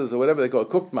matzahs or whatever they call it,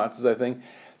 cooked matzahs, I think.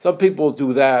 Some people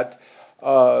do that.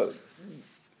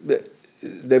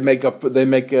 They make a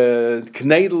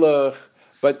knedlach,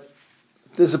 but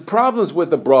there's problems with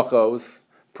the brachos.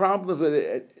 Problems with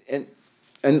it,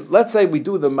 and let's say we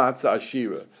do the matzah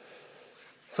ashira.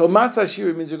 So matzah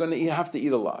ashira means you're going to have to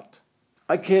eat a lot.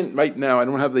 I can't right now. I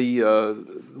don't have the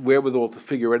wherewithal to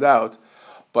figure it out.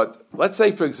 But let's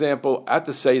say, for example, at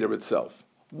the Seder itself,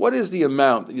 what is the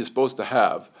amount that you're supposed to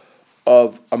have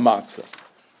of a matzah?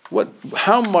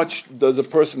 How much does a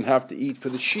person have to eat for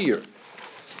the shear?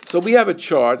 So we have a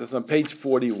chart that's on page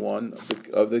 41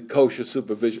 of the kosher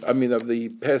supervision. of the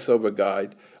Passover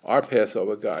guide, our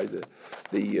Passover guide,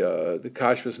 the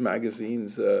Kashrus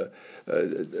magazine's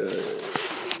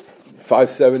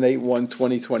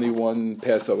 5781-2021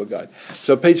 Passover guide.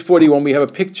 So page 41, we have a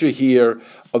picture here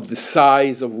of the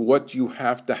size of what you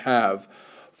have to have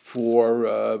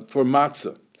for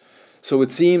matzah. So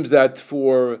it seems that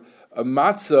for a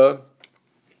matzah,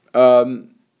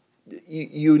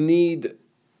 you need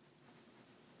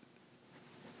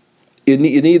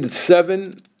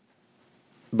 7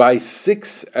 by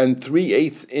 6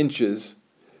 3/8 inches.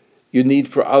 You need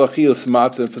for alachilas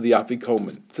matzah and for the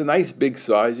afikomen. It's a nice big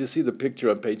size. You see the picture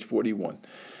on page 41.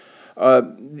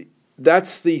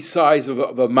 That's the size of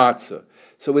a matzah.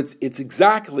 So it's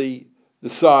exactly the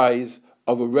size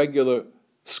of a regular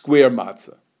square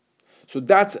matzah. So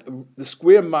that's the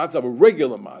square matzah of a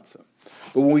regular matzah.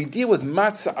 But when we deal with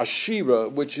matzah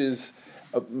ashira, which is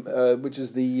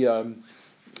the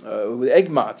with egg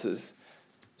matzahs,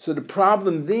 so the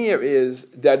problem there is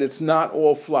that it's not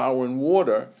all flour and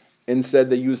water. Instead,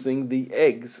 they're using the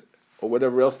eggs or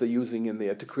whatever else they're using in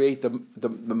there to create the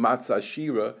matzah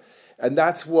ashira, and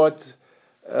that's what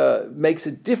makes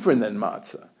it different than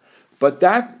matzah. But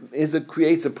that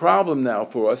creates a problem now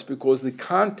for us because the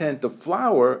content of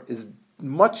flour is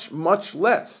much, much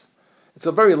less. It's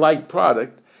a very light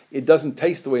product. It doesn't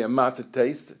taste the way a matzah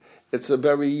tastes. It's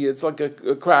like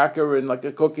a cracker and like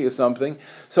a cookie or something.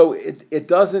 So it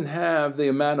doesn't have the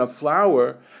amount of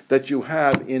flour that you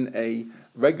have in a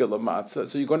regular matzah.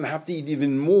 So you're going to have to eat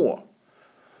even more.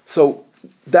 So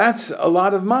that's a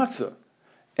lot of matzah.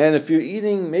 And if you're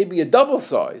eating maybe a double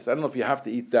size, I don't know if you have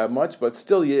to eat that much, but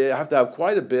still you have to have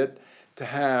quite a bit to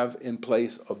have in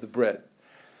place of the bread.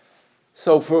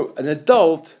 So for an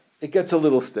adult, it gets a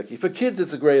little sticky. For kids,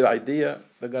 it's a great idea.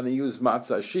 They're going to use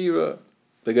matzah ashira.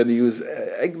 They're going to use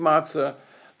egg matzah,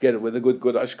 get it with a good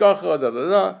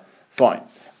ashkacha, Fine.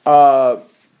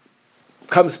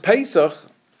 Comes Pesach,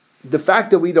 the fact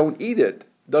that we don't eat it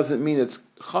doesn't mean it's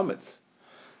chametz.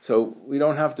 So we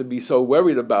don't have to be so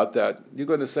worried about that. You're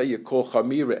going to say you call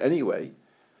chamira anyway.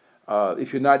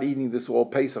 If you're not eating this all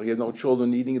Pesach, you have no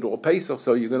children eating it all Pesach,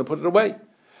 so you're going to put it away.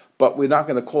 But we're not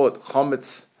going to call it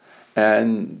chametz,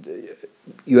 and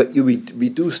you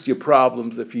reduced your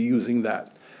problems if you're using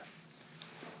that.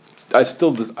 I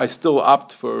still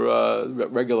opt for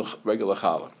regular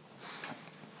challah.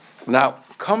 Now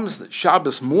comes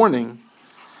Shabbos morning,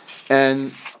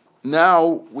 and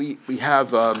now we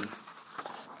have a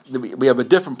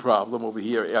different problem over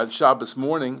here on Shabbos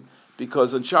morning,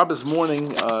 because on Shabbos morning,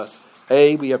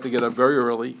 we have to get up very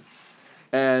early,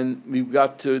 and we've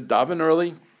got to daven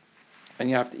early, and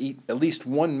you have to eat at least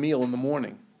one meal in the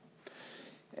morning,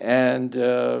 and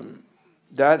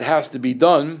that has to be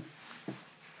done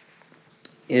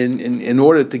in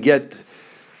order to get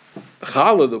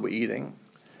challah that we're eating.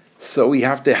 So we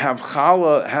have to have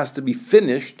challah, has to be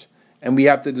finished, and we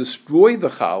have to destroy the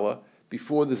challah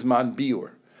before the Zman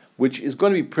Biur, which is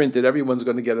going to be printed. Everyone's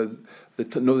going to get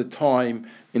know the time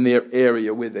in their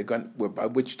area by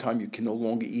which time you can no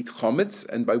longer eat chametz,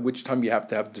 and by which time you have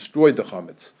to have destroyed the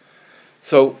chametz.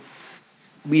 So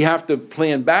we have to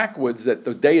plan backwards that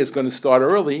the day is going to start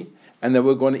early, and then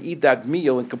we're going to eat that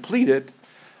meal and complete it,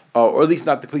 or at least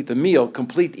not complete the meal,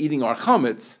 complete eating our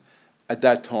chametz at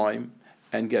that time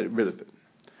and get rid of it.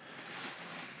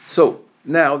 So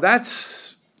now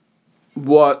that's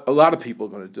what a lot of people are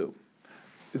going to do.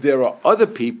 There are other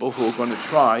people who are going to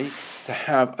try to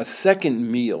have a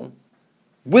second meal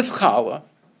with challah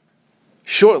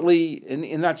shortly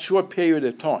in that short period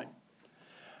of time.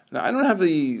 Now I don't have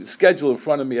the schedule in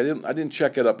front of me. I didn't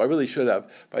check it up. I really should have,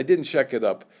 but I didn't check it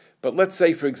up. But let's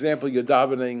say, for example, you're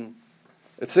davening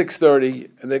at 6:30,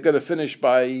 and they're going to finish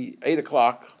by 8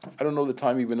 o'clock. I don't know the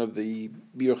time even of the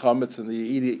biur chametz and the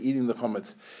eating the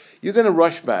chametz. You're going to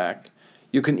rush back.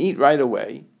 You can eat right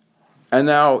away, and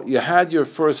now you had your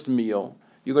first meal.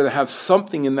 You're going to have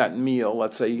something in that meal.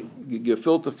 Let's say you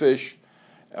gefilte fish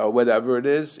whatever it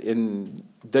is, then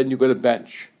you're going to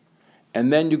bench.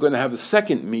 And then you're going to have a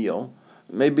second meal,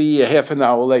 maybe a half an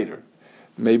hour later.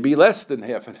 Maybe less than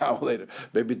half an hour later.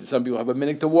 Maybe some people have a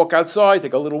minute to walk outside,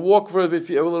 take a little walk for a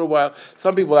little while.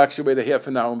 Some people actually wait a half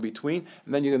an hour in between,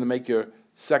 and then you're going to make your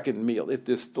second meal, if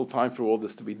there's still time for all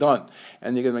this to be done.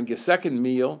 And you're going to make your second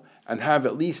meal and have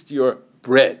at least your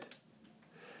bread,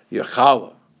 your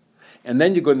challah. And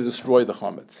then you're going to destroy the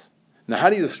chametz. Now, how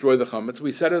do you destroy the chametz?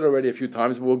 We said it already a few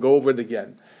times, but we'll go over it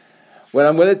again. What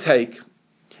I'm going to take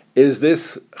is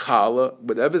this challah,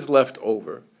 whatever's left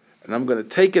over, and I'm going to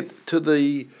take it to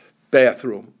the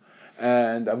bathroom,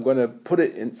 and I'm going to put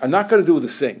it in. I'm not going to do the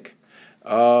sink.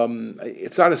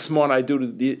 It's not a smart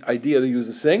idea to use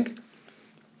a sink.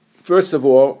 First of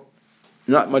all,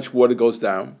 not much water goes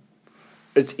down.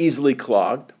 It's easily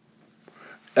clogged.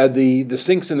 The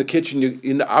sinks in the kitchen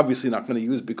you're obviously not going to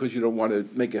use because you don't want to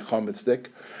make a chametz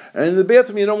stick. And in the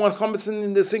bathroom, you don't want chametz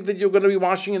in the sink that you're going to be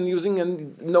washing and using.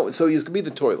 So it's going to be the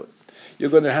toilet. You're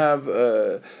going to have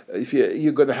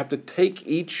you're going to have to take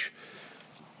each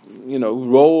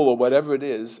roll or whatever it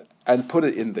is and put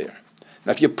it in there.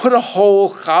 Now, if you put a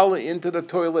whole challah into the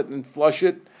toilet and flush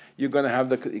it, you're going to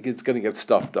have it's going to get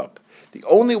stuffed up. The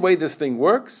only way this thing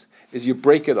works is you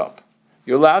break it up.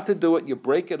 You're allowed to do it. You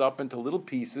break it up into little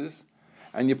pieces,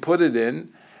 and you put it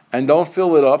in, and don't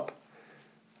fill it up.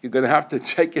 You're going to have to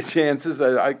take your chances.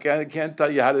 I can't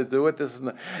tell you how to do it.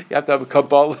 You have to have a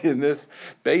Kabbalah in this.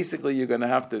 Basically, you're going to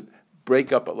have to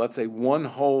break up, let's say, one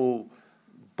whole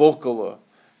bulkula.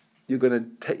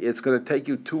 It's going to take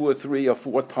you 2 or 3 or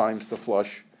 4 times to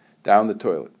flush down the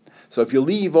toilet. So if you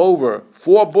leave over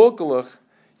 4 bulkulach,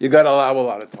 you got to allow a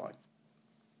lot of time.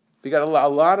 You got to allow a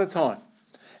lot of time.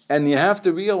 And you have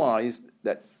to realize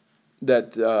that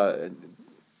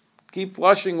keep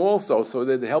flushing also, so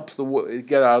that it helps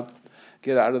get out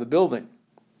of the building.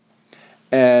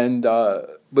 And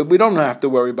but we don't have to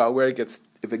worry about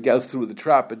if it goes through the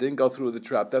trap. It didn't go through the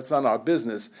trap. That's not our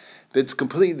business. It's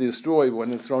completely destroyed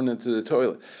when it's thrown into the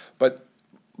toilet. But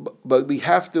we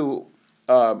have to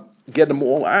get them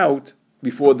all out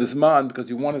before the Zman,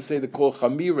 because you want to say the Kol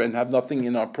Chamira and have nothing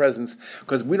in our presence,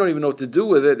 because we don't even know what to do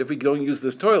with it if we don't use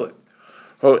this toilet.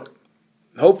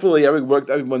 Hopefully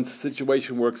everyone's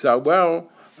situation works out well,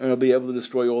 and they'll be able to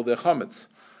destroy all their chametz.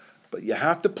 But you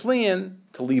have to plan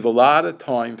to leave a lot of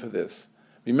time for this.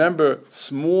 Remember,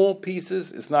 small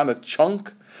pieces is not a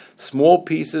chunk. Small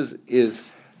pieces is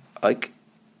like,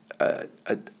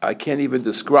 I can't even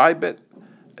describe it.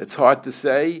 It's hard to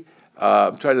say.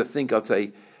 I'm trying to think, I'll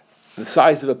say, the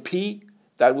size of a pea,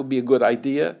 that would be a good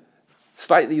idea.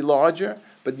 Slightly larger,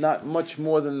 but not much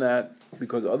more than that,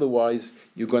 because otherwise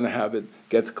you're going to have it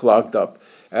gets clogged up.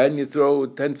 And you throw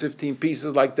 10, 15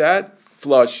 pieces like that,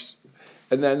 flush,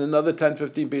 and then another 10,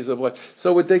 15 pieces of flush.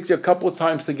 So it takes you a couple of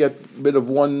times to get rid of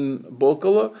one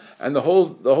bulkula, and the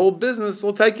whole business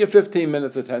will take you 15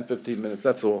 minutes or 10, 15 minutes,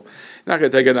 that's all. Not going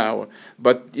to take an hour,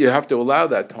 but you have to allow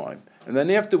that time. And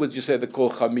then afterwards you say the Kol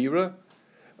Chamira,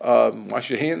 wash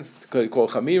your hands, Kol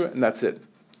Chamira, and that's it.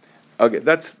 Okay,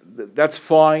 that's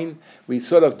fine. We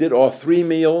sort of did our 3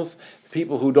 meals.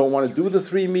 People who don't want to do the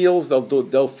 3 meals,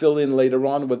 they'll fill in later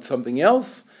on with something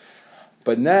else.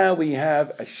 But now we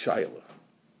have a shayla.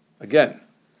 Again,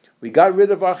 we got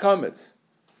rid of our chametz.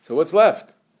 So what's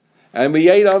left? And we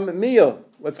ate our meal.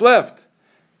 What's left?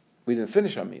 We didn't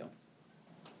finish our meal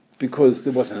because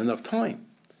there wasn't enough time,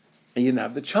 and you didn't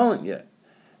have the cholent yet.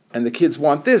 And the kids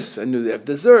want this, and they have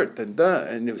dessert, and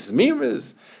it was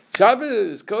miras,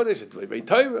 Shabbos, Kodesh,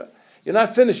 Torah. You're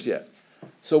not finished yet.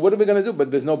 So what are we going to do?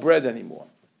 But there's no bread anymore.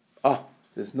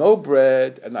 There's no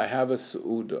bread, and I have a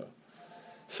seudah.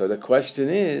 So the question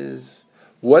is,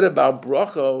 what about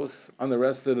brachos on the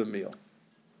rest of the meal?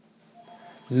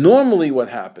 Normally what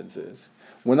happens is,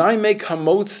 when I make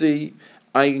hamotzi,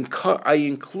 I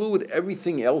include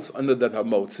everything else under that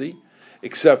hamotzi,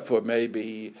 except for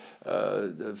maybe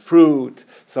fruit.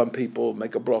 Some people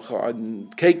make a bracha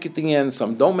on cake at the end.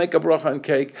 Some don't make a bracha on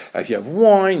cake. If you have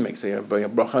wine, make say a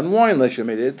bracha on wine, unless you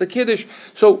made it at the kiddush.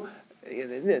 So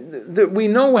we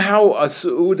know how a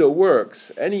seudah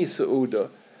works, any seudah.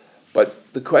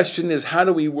 But the question is, how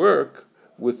do we work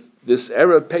with this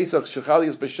Erev Pesach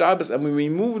Shechalias B'Shabbos, and we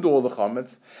removed all the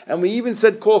chametz, and we even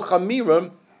said Kol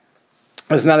Chamira,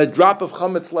 there's not a drop of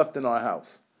chametz left in our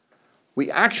house.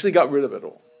 We actually got rid of it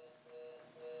all.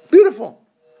 Beautiful.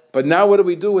 But now what do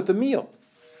we do with the meal?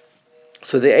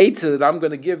 So the answer that I'm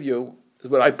going to give you is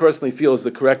what I personally feel is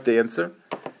the correct answer.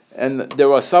 And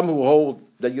there are some who hold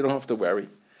that you don't have to worry,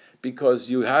 because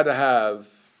you had to have,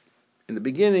 in the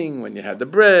beginning, when you had the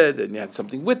bread, and you had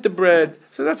something with the bread,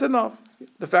 so that's enough.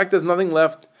 The fact there's nothing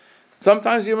left.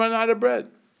 Sometimes you run out of bread.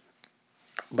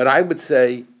 But I would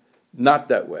say not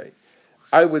that way.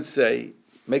 I would say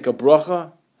make a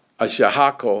bracha, a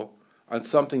shahakol, on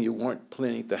something you weren't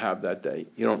planning to have that day.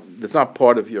 It's not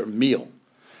part of your meal.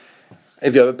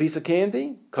 If you have a piece of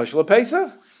candy, kosher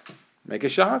Pesach, make a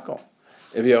shahakol.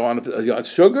 If you want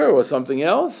sugar or something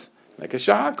else, make a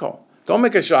shahakol. Don't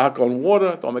make a shahakol on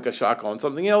water. Don't make a shahakol on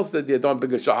something else. Don't make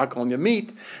a shahakol on your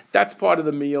meat. That's part of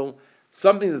the meal.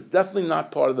 Something that's definitely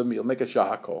not part of the meal, make a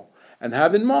shahakol. And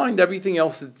have in mind everything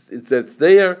else that's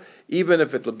there, even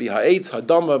if it'll be ha'etz,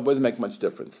 hadama, it doesn't make much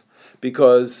difference.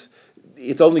 Because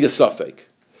it's only a suffix.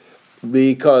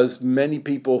 Because many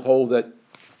people hold that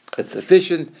it's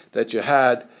sufficient that you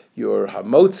had your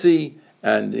hamotzi,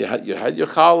 and you had your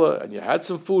challah, and you had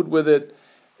some food with it,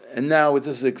 and now it's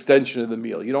just an extension of the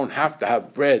meal. You don't have to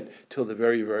have bread till the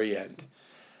very, very end.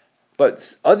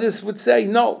 But others would say,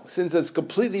 no, since it's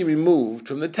completely removed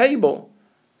from the table,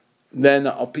 then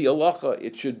al pi halacha,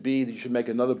 it should be that you should make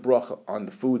another bracha on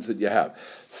the foods that you have.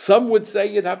 Some would say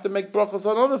you'd have to make brachas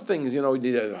on other things. You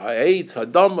need ha'etz,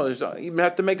 hadama, you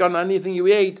have to make on anything you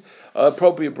ate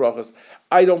appropriate brachas.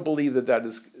 I don't believe that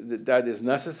is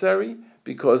necessary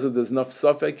because there's enough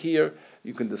suffix here.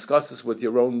 You can discuss this with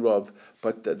your own Rav,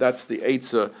 but that's the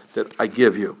eitzah that I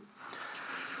give you.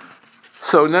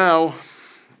 So now,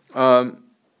 I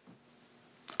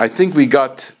think we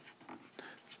got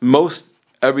most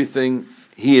everything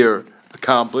here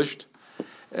accomplished,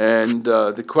 and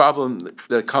the problem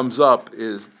that comes up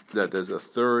is that there's a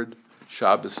third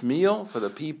Shabbos meal for the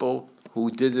people who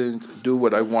didn't do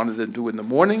what I wanted to do in the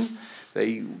morning.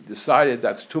 They decided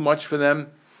that's too much for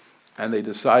them, and they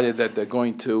decided that they're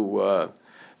going to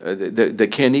they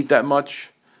can't eat that much.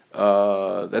 They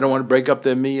don't want to break up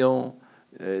their meal.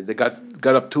 They got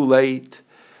up too late.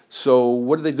 So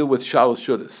what do they do with shalosh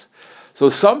shudas? So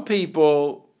some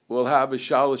people will have a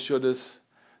shalosh shudas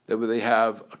where they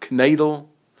have a knedel.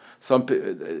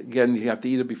 Again, you have to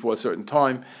eat it before a certain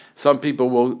time. Some people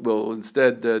will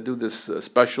instead do this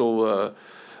special.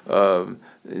 They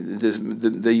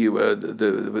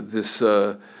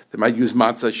might use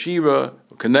matzah shira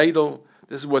or knedel.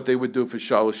 This is what they would do for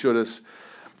shalosh shudas.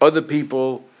 Other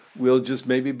people will just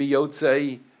maybe be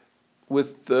yotzei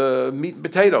with meat and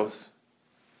potatoes.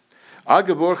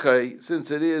 Agav, since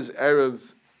it is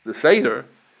Erev the Seder,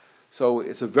 so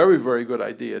it's a very, very good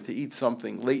idea to eat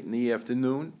something late in the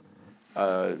afternoon,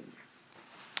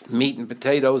 meat and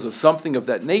potatoes or something of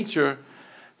that nature,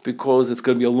 because it's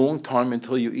going to be a long time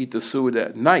until you eat the su'udah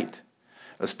at night,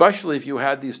 especially if you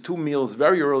had these two meals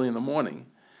very early in the morning,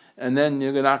 and then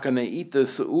you're not going to eat the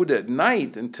su'udah at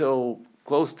night until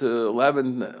close to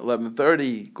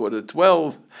 11:30, quarter to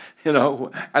 12,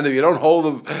 and if you don't hold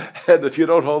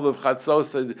the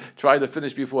chatzos and try to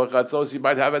finish before chatzos, you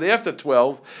might have it after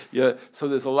 12. So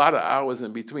there's a lot of hours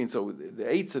in between. So the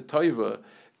eitzah tova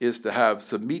is to have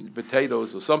some meat and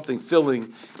potatoes or something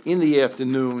filling in the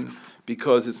afternoon,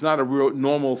 because it's not a real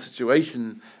normal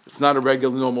situation. It's not a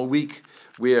regular normal week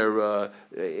where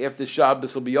after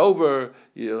Shabbos will be over,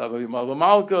 you'll have a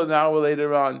malka an hour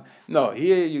later on. No,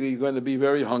 here you're going to be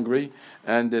very hungry,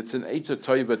 and it's an eitzah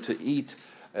tova to eat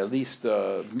at least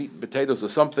meat and potatoes or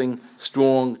something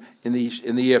strong in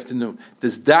the afternoon.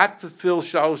 Does that fulfill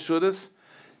shalosh shudas?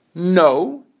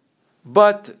 No,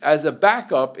 but as a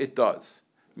backup, it does.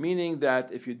 Meaning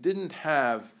that if you didn't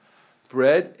have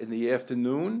bread in the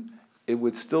afternoon, it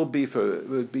would still be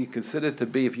considered to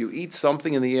be, if you eat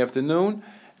something in the afternoon,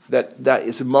 that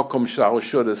is a makom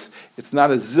shalosh shudas. It's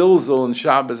not a zilzal in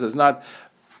Shabbos.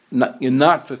 You're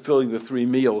not fulfilling the three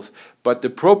meals. But the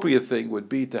appropriate thing would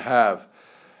be to have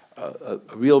a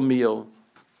real meal,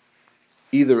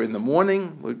 either in the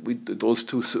morning with those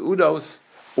two seudos,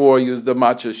 or use the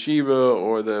matzah shira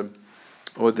or the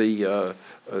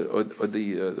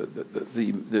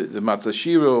matzah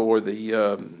shira or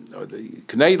the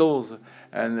knedels,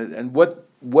 and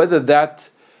whether that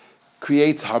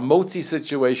creates hamotzi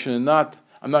situation or not,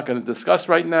 I'm not going to discuss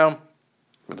right now.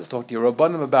 But let's talk to your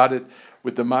rabbanim about it.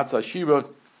 With the matzah shira,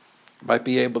 might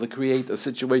be able to create a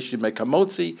situation you make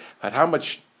hamotzi. At how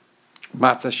much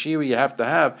matzah shira you have to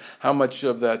have, how much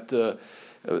of that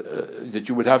that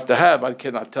you would have to have, I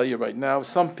cannot tell you right now.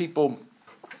 Some people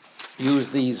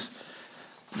use these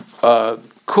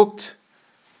cooked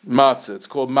matzah. It's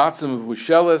called matzah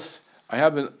mevusheles. I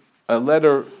have a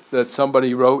letter that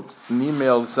somebody wrote, an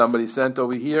email that somebody sent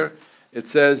over here. It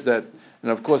says that,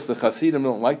 and of course the Hasidim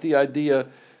don't like the idea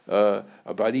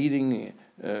about eating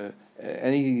the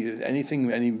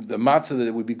matzah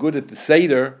that would be good at the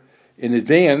Seder in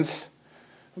advance,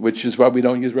 which is why we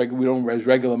don't use regular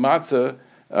matzah.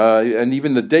 And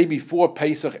even the day before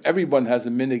Pesach, everyone has a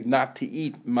minhag not to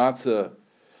eat matzah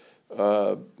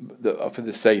for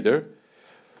the Seder.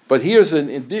 But here's an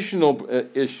additional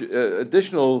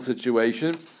additional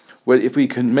situation where if we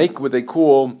can make what they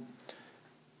call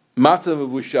matzah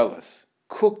mevushelas,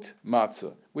 cooked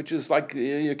matzah, which is like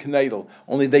your knedel,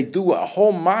 only they do a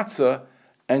whole matzah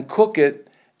and cook it,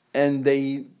 and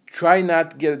they try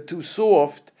not to get it too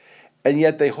soft, and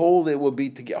yet they hold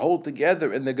hold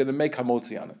together, and they're going to make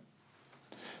hamotzi on it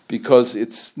because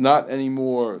it's not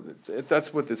anymore.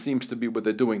 That's what it seems to be what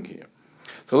they're doing here.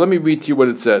 So let me read to you what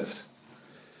it says.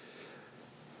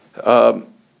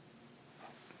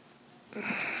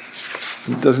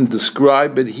 He doesn't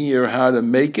describe it here how to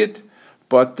make it,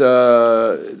 but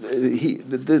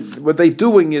what they're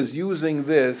doing is using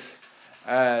this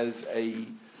as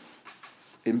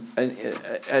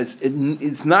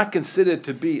it's not considered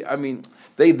to be. I mean,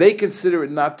 they consider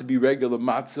it not to be regular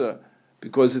matzah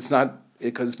because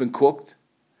it's been cooked,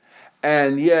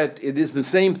 and yet it is the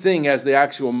same thing as the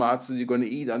actual matzah you're going to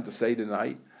eat on the Seder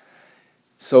night.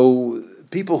 So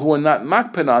people who are not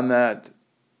makpid on that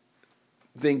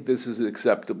think this is an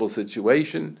acceptable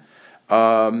situation,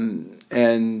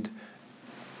 and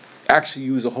actually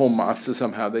use a whole matzah.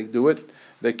 Somehow they do it.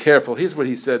 They're careful. Here's what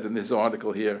he said in this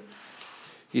article here.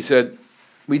 He said,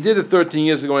 "We did it 13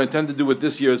 years ago and intend to do it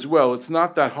this year as well. It's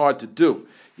not that hard to do.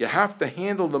 You have to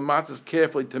handle the matzahs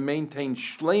carefully to maintain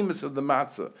shleimus of the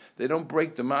matzah. They don't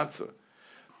break the matzah,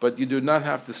 but you do not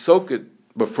have to soak it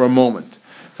but for a moment.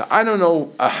 So I don't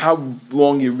know how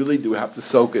long you really do have to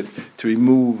soak it to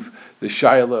remove the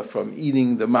shayla from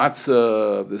eating the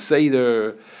matzah, the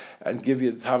seder, and give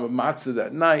you the time of matzah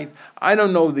that night. I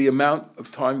don't know the amount of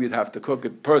time you'd have to cook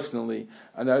it personally,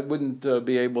 and I wouldn't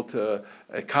be able to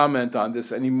comment on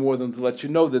this any more than to let you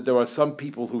know that there are some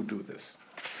people who do this.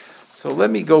 So let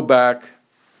me go back.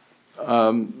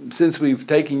 Since we've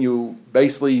taken you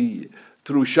basically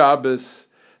through Shabbos,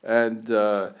 and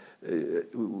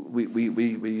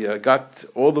we got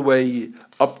all the way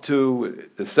up to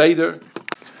the Seder,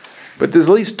 but there's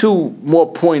at least two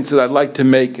more points that I'd like to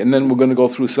make, and then we're going to go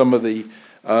through some of the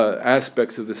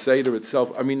aspects of the Seder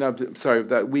itself. I'm sorry,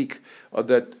 that week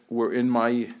that were in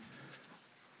my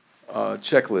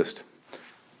checklist.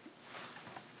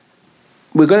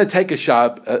 We're going to take a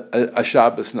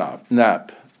Shabbos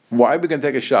nap. Why are we going to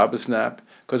take a Shabbos nap?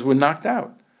 Because we're knocked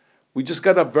out. We just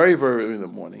got up very, very early in the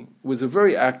morning. It was a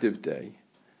very active day.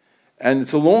 And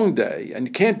it's a long day. And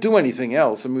you can't do anything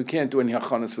else. I mean, we can't do any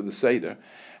hachanas for the Seder.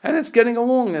 And it's getting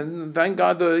along. And thank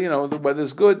God the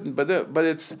weather's good. But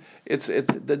it's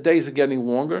the days are getting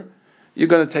longer. You're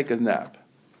going to take a nap.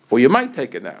 Or you might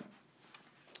take a nap.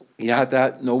 You have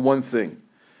to know one thing.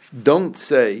 Don't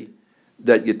say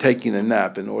that you're taking a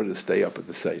nap in order to stay up at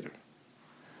the Seder.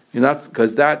 You're not,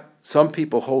 because some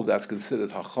people hold that's considered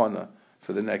hachana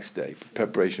for the next day,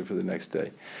 preparation for the next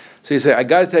day. So you say, I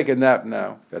got to take a nap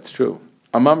now. That's true.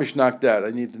 I'm mamish knocked out.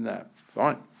 I need the nap.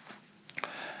 Fine.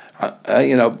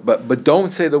 But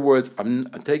don't say the words, I'm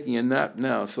taking a nap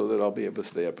now so that I'll be able to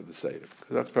stay up at the Seder.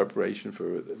 Because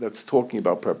that's talking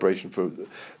about preparation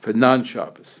for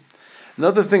non-Shabbos.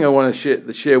 Another thing I want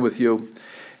to share with you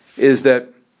is that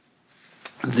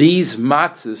these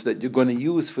matzahs that you're going to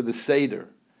use for the Seder,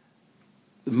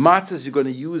 the matzahs you're going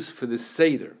to use for the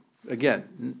Seder,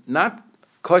 again, not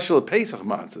kosher Pesach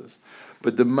matzahs,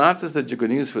 but the matzahs that you're going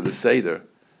to use for the Seder,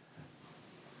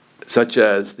 such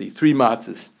as the three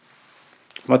matzahs.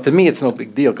 But to me, it's no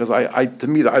big deal, because I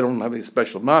don't have any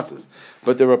special matzahs.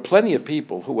 But there are plenty of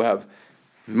people who have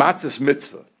matzahs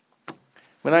mitzvah.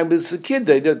 When I was a kid,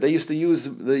 they used to use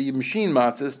the machine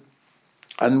matzahs,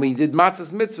 and we did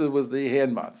matzahs mitzvah was the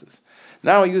hand matzahs.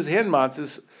 Now I use hand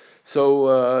matzahs,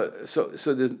 so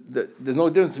there's no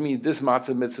difference to me this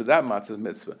matzah mitzvah, that matzah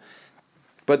mitzvah.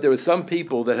 But there are some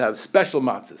people that have special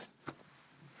matzahs.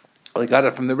 They got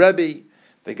it from the Rebbe,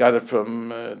 they got it from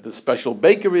the special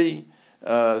bakery.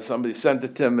 Somebody sent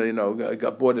it to him,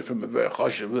 bought it from a very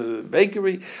choshev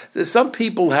bakery. There's some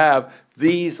people have,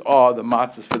 these are the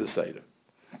matzahs for the Seder.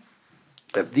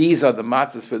 If these are the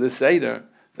matzahs for the Seder,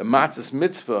 the matzahs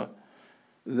mitzvah,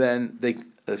 then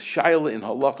a shayla in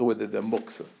halacha whether they're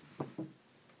muksa,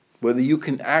 whether you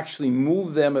can actually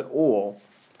move them at all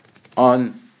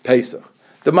on Pesach.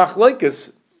 The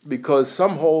machlekes, because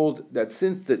some hold that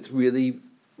since it's really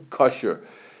kosher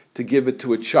to give it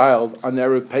to a child on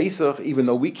Erev Pesach, even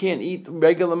though we can't eat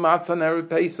regular matzah on Erev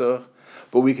Pesach,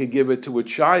 but we could give it to a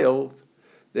child,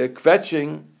 they're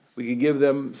kvetching, we could give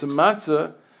them some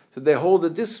matzah, so they hold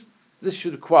that this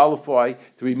should qualify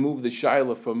to remove the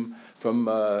shayla from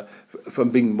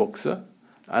being muksa.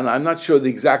 And I'm not sure the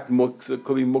exact muksa,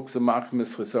 could be muksa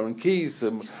machmis chesaron kis,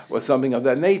 or something of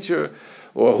that nature,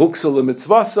 or huksa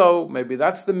l'mitzvaso, maybe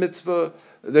that's the mitzvah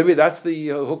Maybe that's the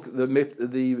hook, the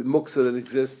muksa that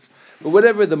exists. But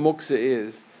whatever the muksa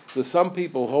is, so some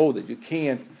people hold that you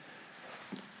can't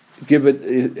give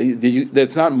it.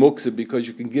 That's not muksa because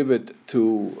you can give it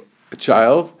to a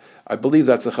child. I believe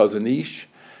that's a Chazon Ish.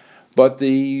 But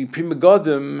the Pri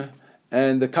Megadim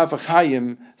and the Kaf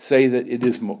HaChaim say that it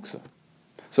is muksa.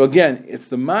 So again, it's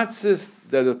the matzahs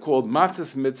that are called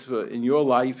matzahs mitzvah in your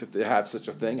life, if they have such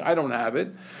a thing. I don't have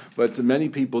it, but many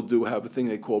people do have a thing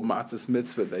they call matzahs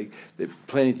mitzvah. They're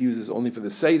planning to use this only for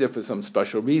the Seder for some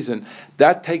special reason.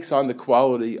 That takes on the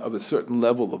quality of a certain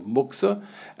level of muksa,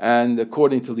 and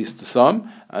according to at least to some,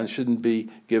 and shouldn't be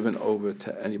given over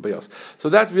to anybody else. So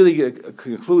that really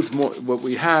concludes more what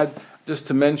we had. Just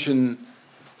to mention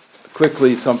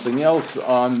quickly something else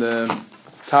on the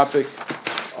topic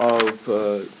of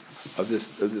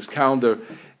this calendar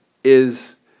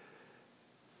is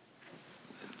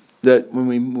that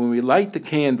when we light the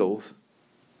candles,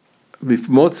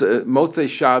 Motzei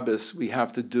Shabbos, we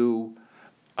have to do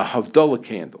a Havdalah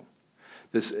candle.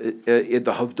 The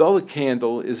Havdalah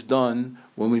candle is done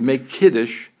when we make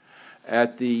Kiddush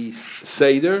at the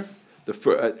Seder.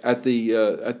 At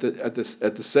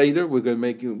the Seder, we're going to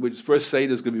make, which first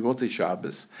Seder is going to be Motzei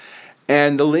Shabbos.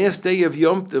 And the last day of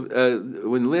Yom Tov,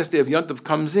 when the last day of Yom Tov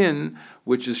comes in,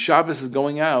 which is Shabbos is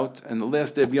going out, and the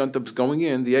last day of Yom Tov is going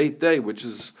in, the 8th day, which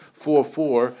is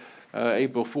 4/4,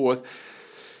 April 4th.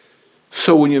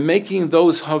 So when you're making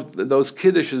those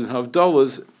Kiddushes and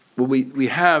Havdalahs, what we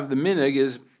have, the minhag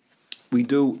is, we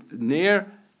do Ner,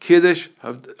 Kiddush,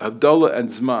 Havdalah, and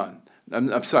Zman.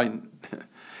 I'm sorry,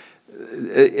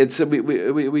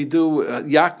 we do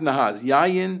Yak Nahaz,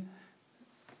 Yayin,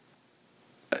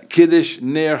 Kiddush,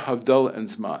 Ner, Havdalah, and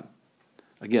Zman.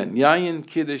 Again, Yayin,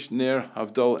 Kiddush, Ner,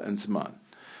 Havdalah, and Zman.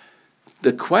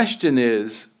 The question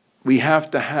is, we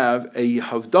have to have a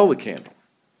Havdalah candle.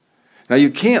 Now, you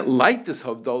can't light this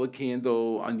Havdalah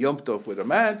candle on Yom Tov with a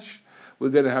match. We're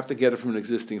going to have to get it from an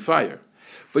existing fire.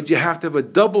 But you have to have a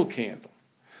double candle.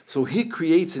 So he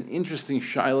creates an interesting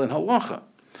shaila in halacha.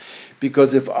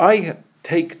 Because if I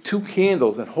take two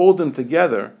candles and hold them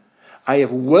together, I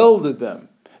have welded them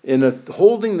in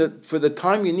holding that for the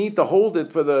time you need to hold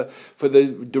it for the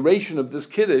duration of this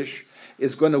kiddush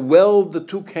is going to weld the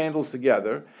two candles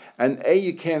together, and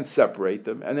you can't separate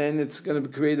them, and then it's going to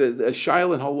create a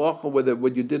shaila in halacha whether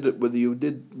you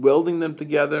did welding them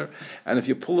together, and if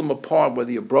you pull them apart,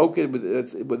 whether you broke it,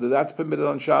 whether that's permitted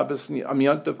on Shabbos and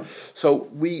Yom Tov. So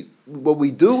what we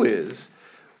do is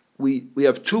we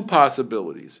have two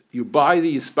possibilities. You buy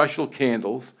these special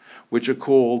candles, which are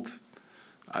called,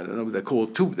 I don't know what they're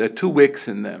called. There are two wicks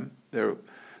in them. They're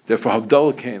for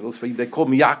Havdalah candles. They call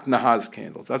them Yak Nahaz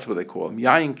candles. That's what they call them.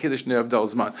 Yayin Kiddush Ner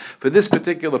Havdalah Zman. For this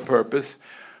particular purpose,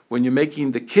 when you're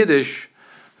making the Kiddush,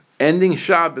 ending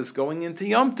Shabbos, going into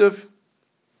Yom Tov,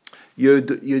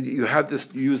 you have this.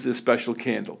 You use this special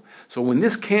candle. So when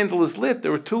this candle is lit,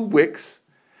 there are two wicks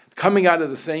coming out of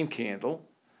the same candle.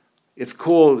 It's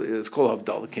called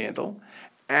Havdalah candle,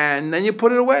 and then you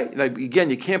put it away. Again,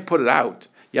 you can't put it out.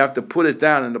 You have to put it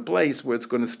down in a place where it's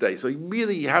going to stay. So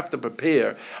you have to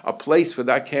prepare a place for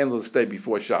that candle to stay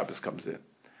before Shabbos comes in.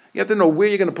 You have to know where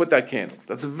you're going to put that candle.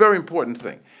 That's a very important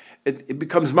thing. It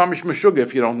becomes mamish meshuga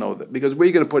if you don't know that. Because where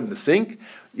you're going to put it in the sink,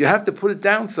 you have to put it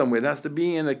down somewhere. It has to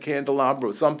be in a candelabra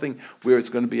or something where it's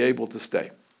going to be able to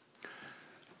stay.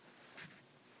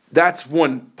 That's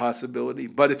one possibility.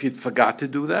 But if you forgot to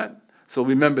do that, so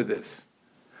remember this.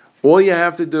 All you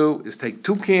have to do is take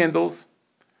two candles,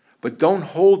 but don't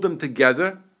hold them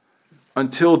together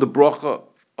until the bracha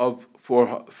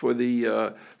for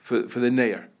the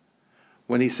neir.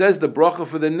 When he says the bracha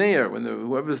for the neir, when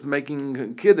whoever's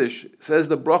making kiddush says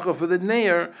the bracha for the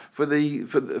neir for the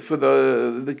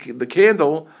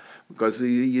candle, because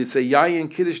you say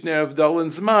yayin kiddush neir Havdalah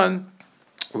and Zman.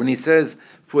 When he says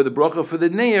for the bracha for the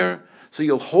neir, so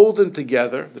you'll hold them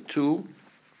together, the two,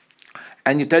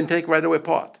 and you then take right away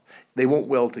apart. They won't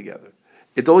weld together.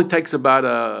 It only takes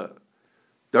about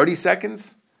 30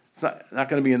 seconds. It's not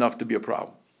going to be enough to be a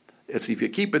problem. If you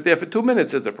keep it there for 2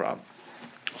 minutes, it's a problem.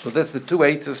 So that's the two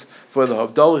eitzes for the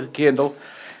Havdalah candle.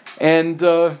 And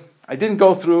I didn't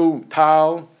go through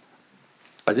Tal.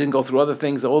 I didn't go through other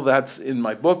things. All that's in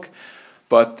my book.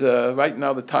 But right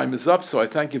now the time is up, so I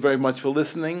thank you very much for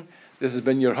listening. This has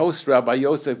been your host, Rabbi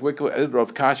Yosef Wickler, editor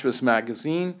of Kashrus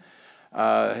Magazine,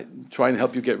 trying to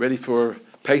help you get ready for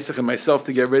Pesach and myself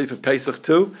to get ready for Pesach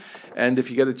too. And if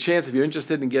you get a chance, if you're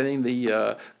interested in getting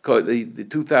the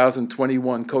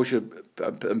 2021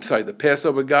 the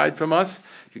Passover guide from us,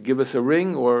 you give us a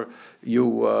ring or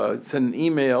you send an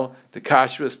email to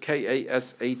Kashrus,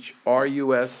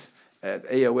 KASHRUS, at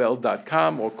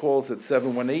AOL.com, or call us at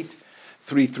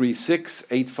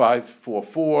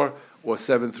 336-8544 or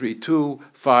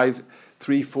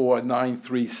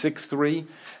 732-534-9363.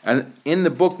 And in the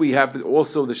book, we have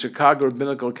also the Chicago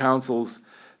Rabbinical Council's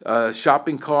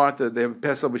shopping cart. They have a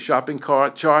Passover shopping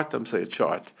cart chart. I'm saying a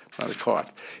chart, not a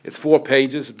cart. It's 4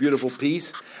 pages, a beautiful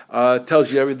piece.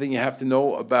 Tells you everything you have to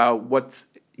know about what's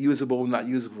usable and not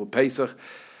usable for Pesach.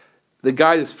 The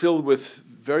guide is filled with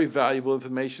very valuable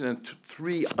information and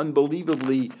 3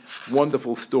 unbelievably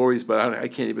wonderful stories, but I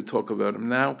can't even talk about them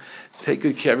now. Take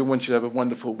good care. Everyone should have a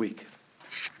wonderful week.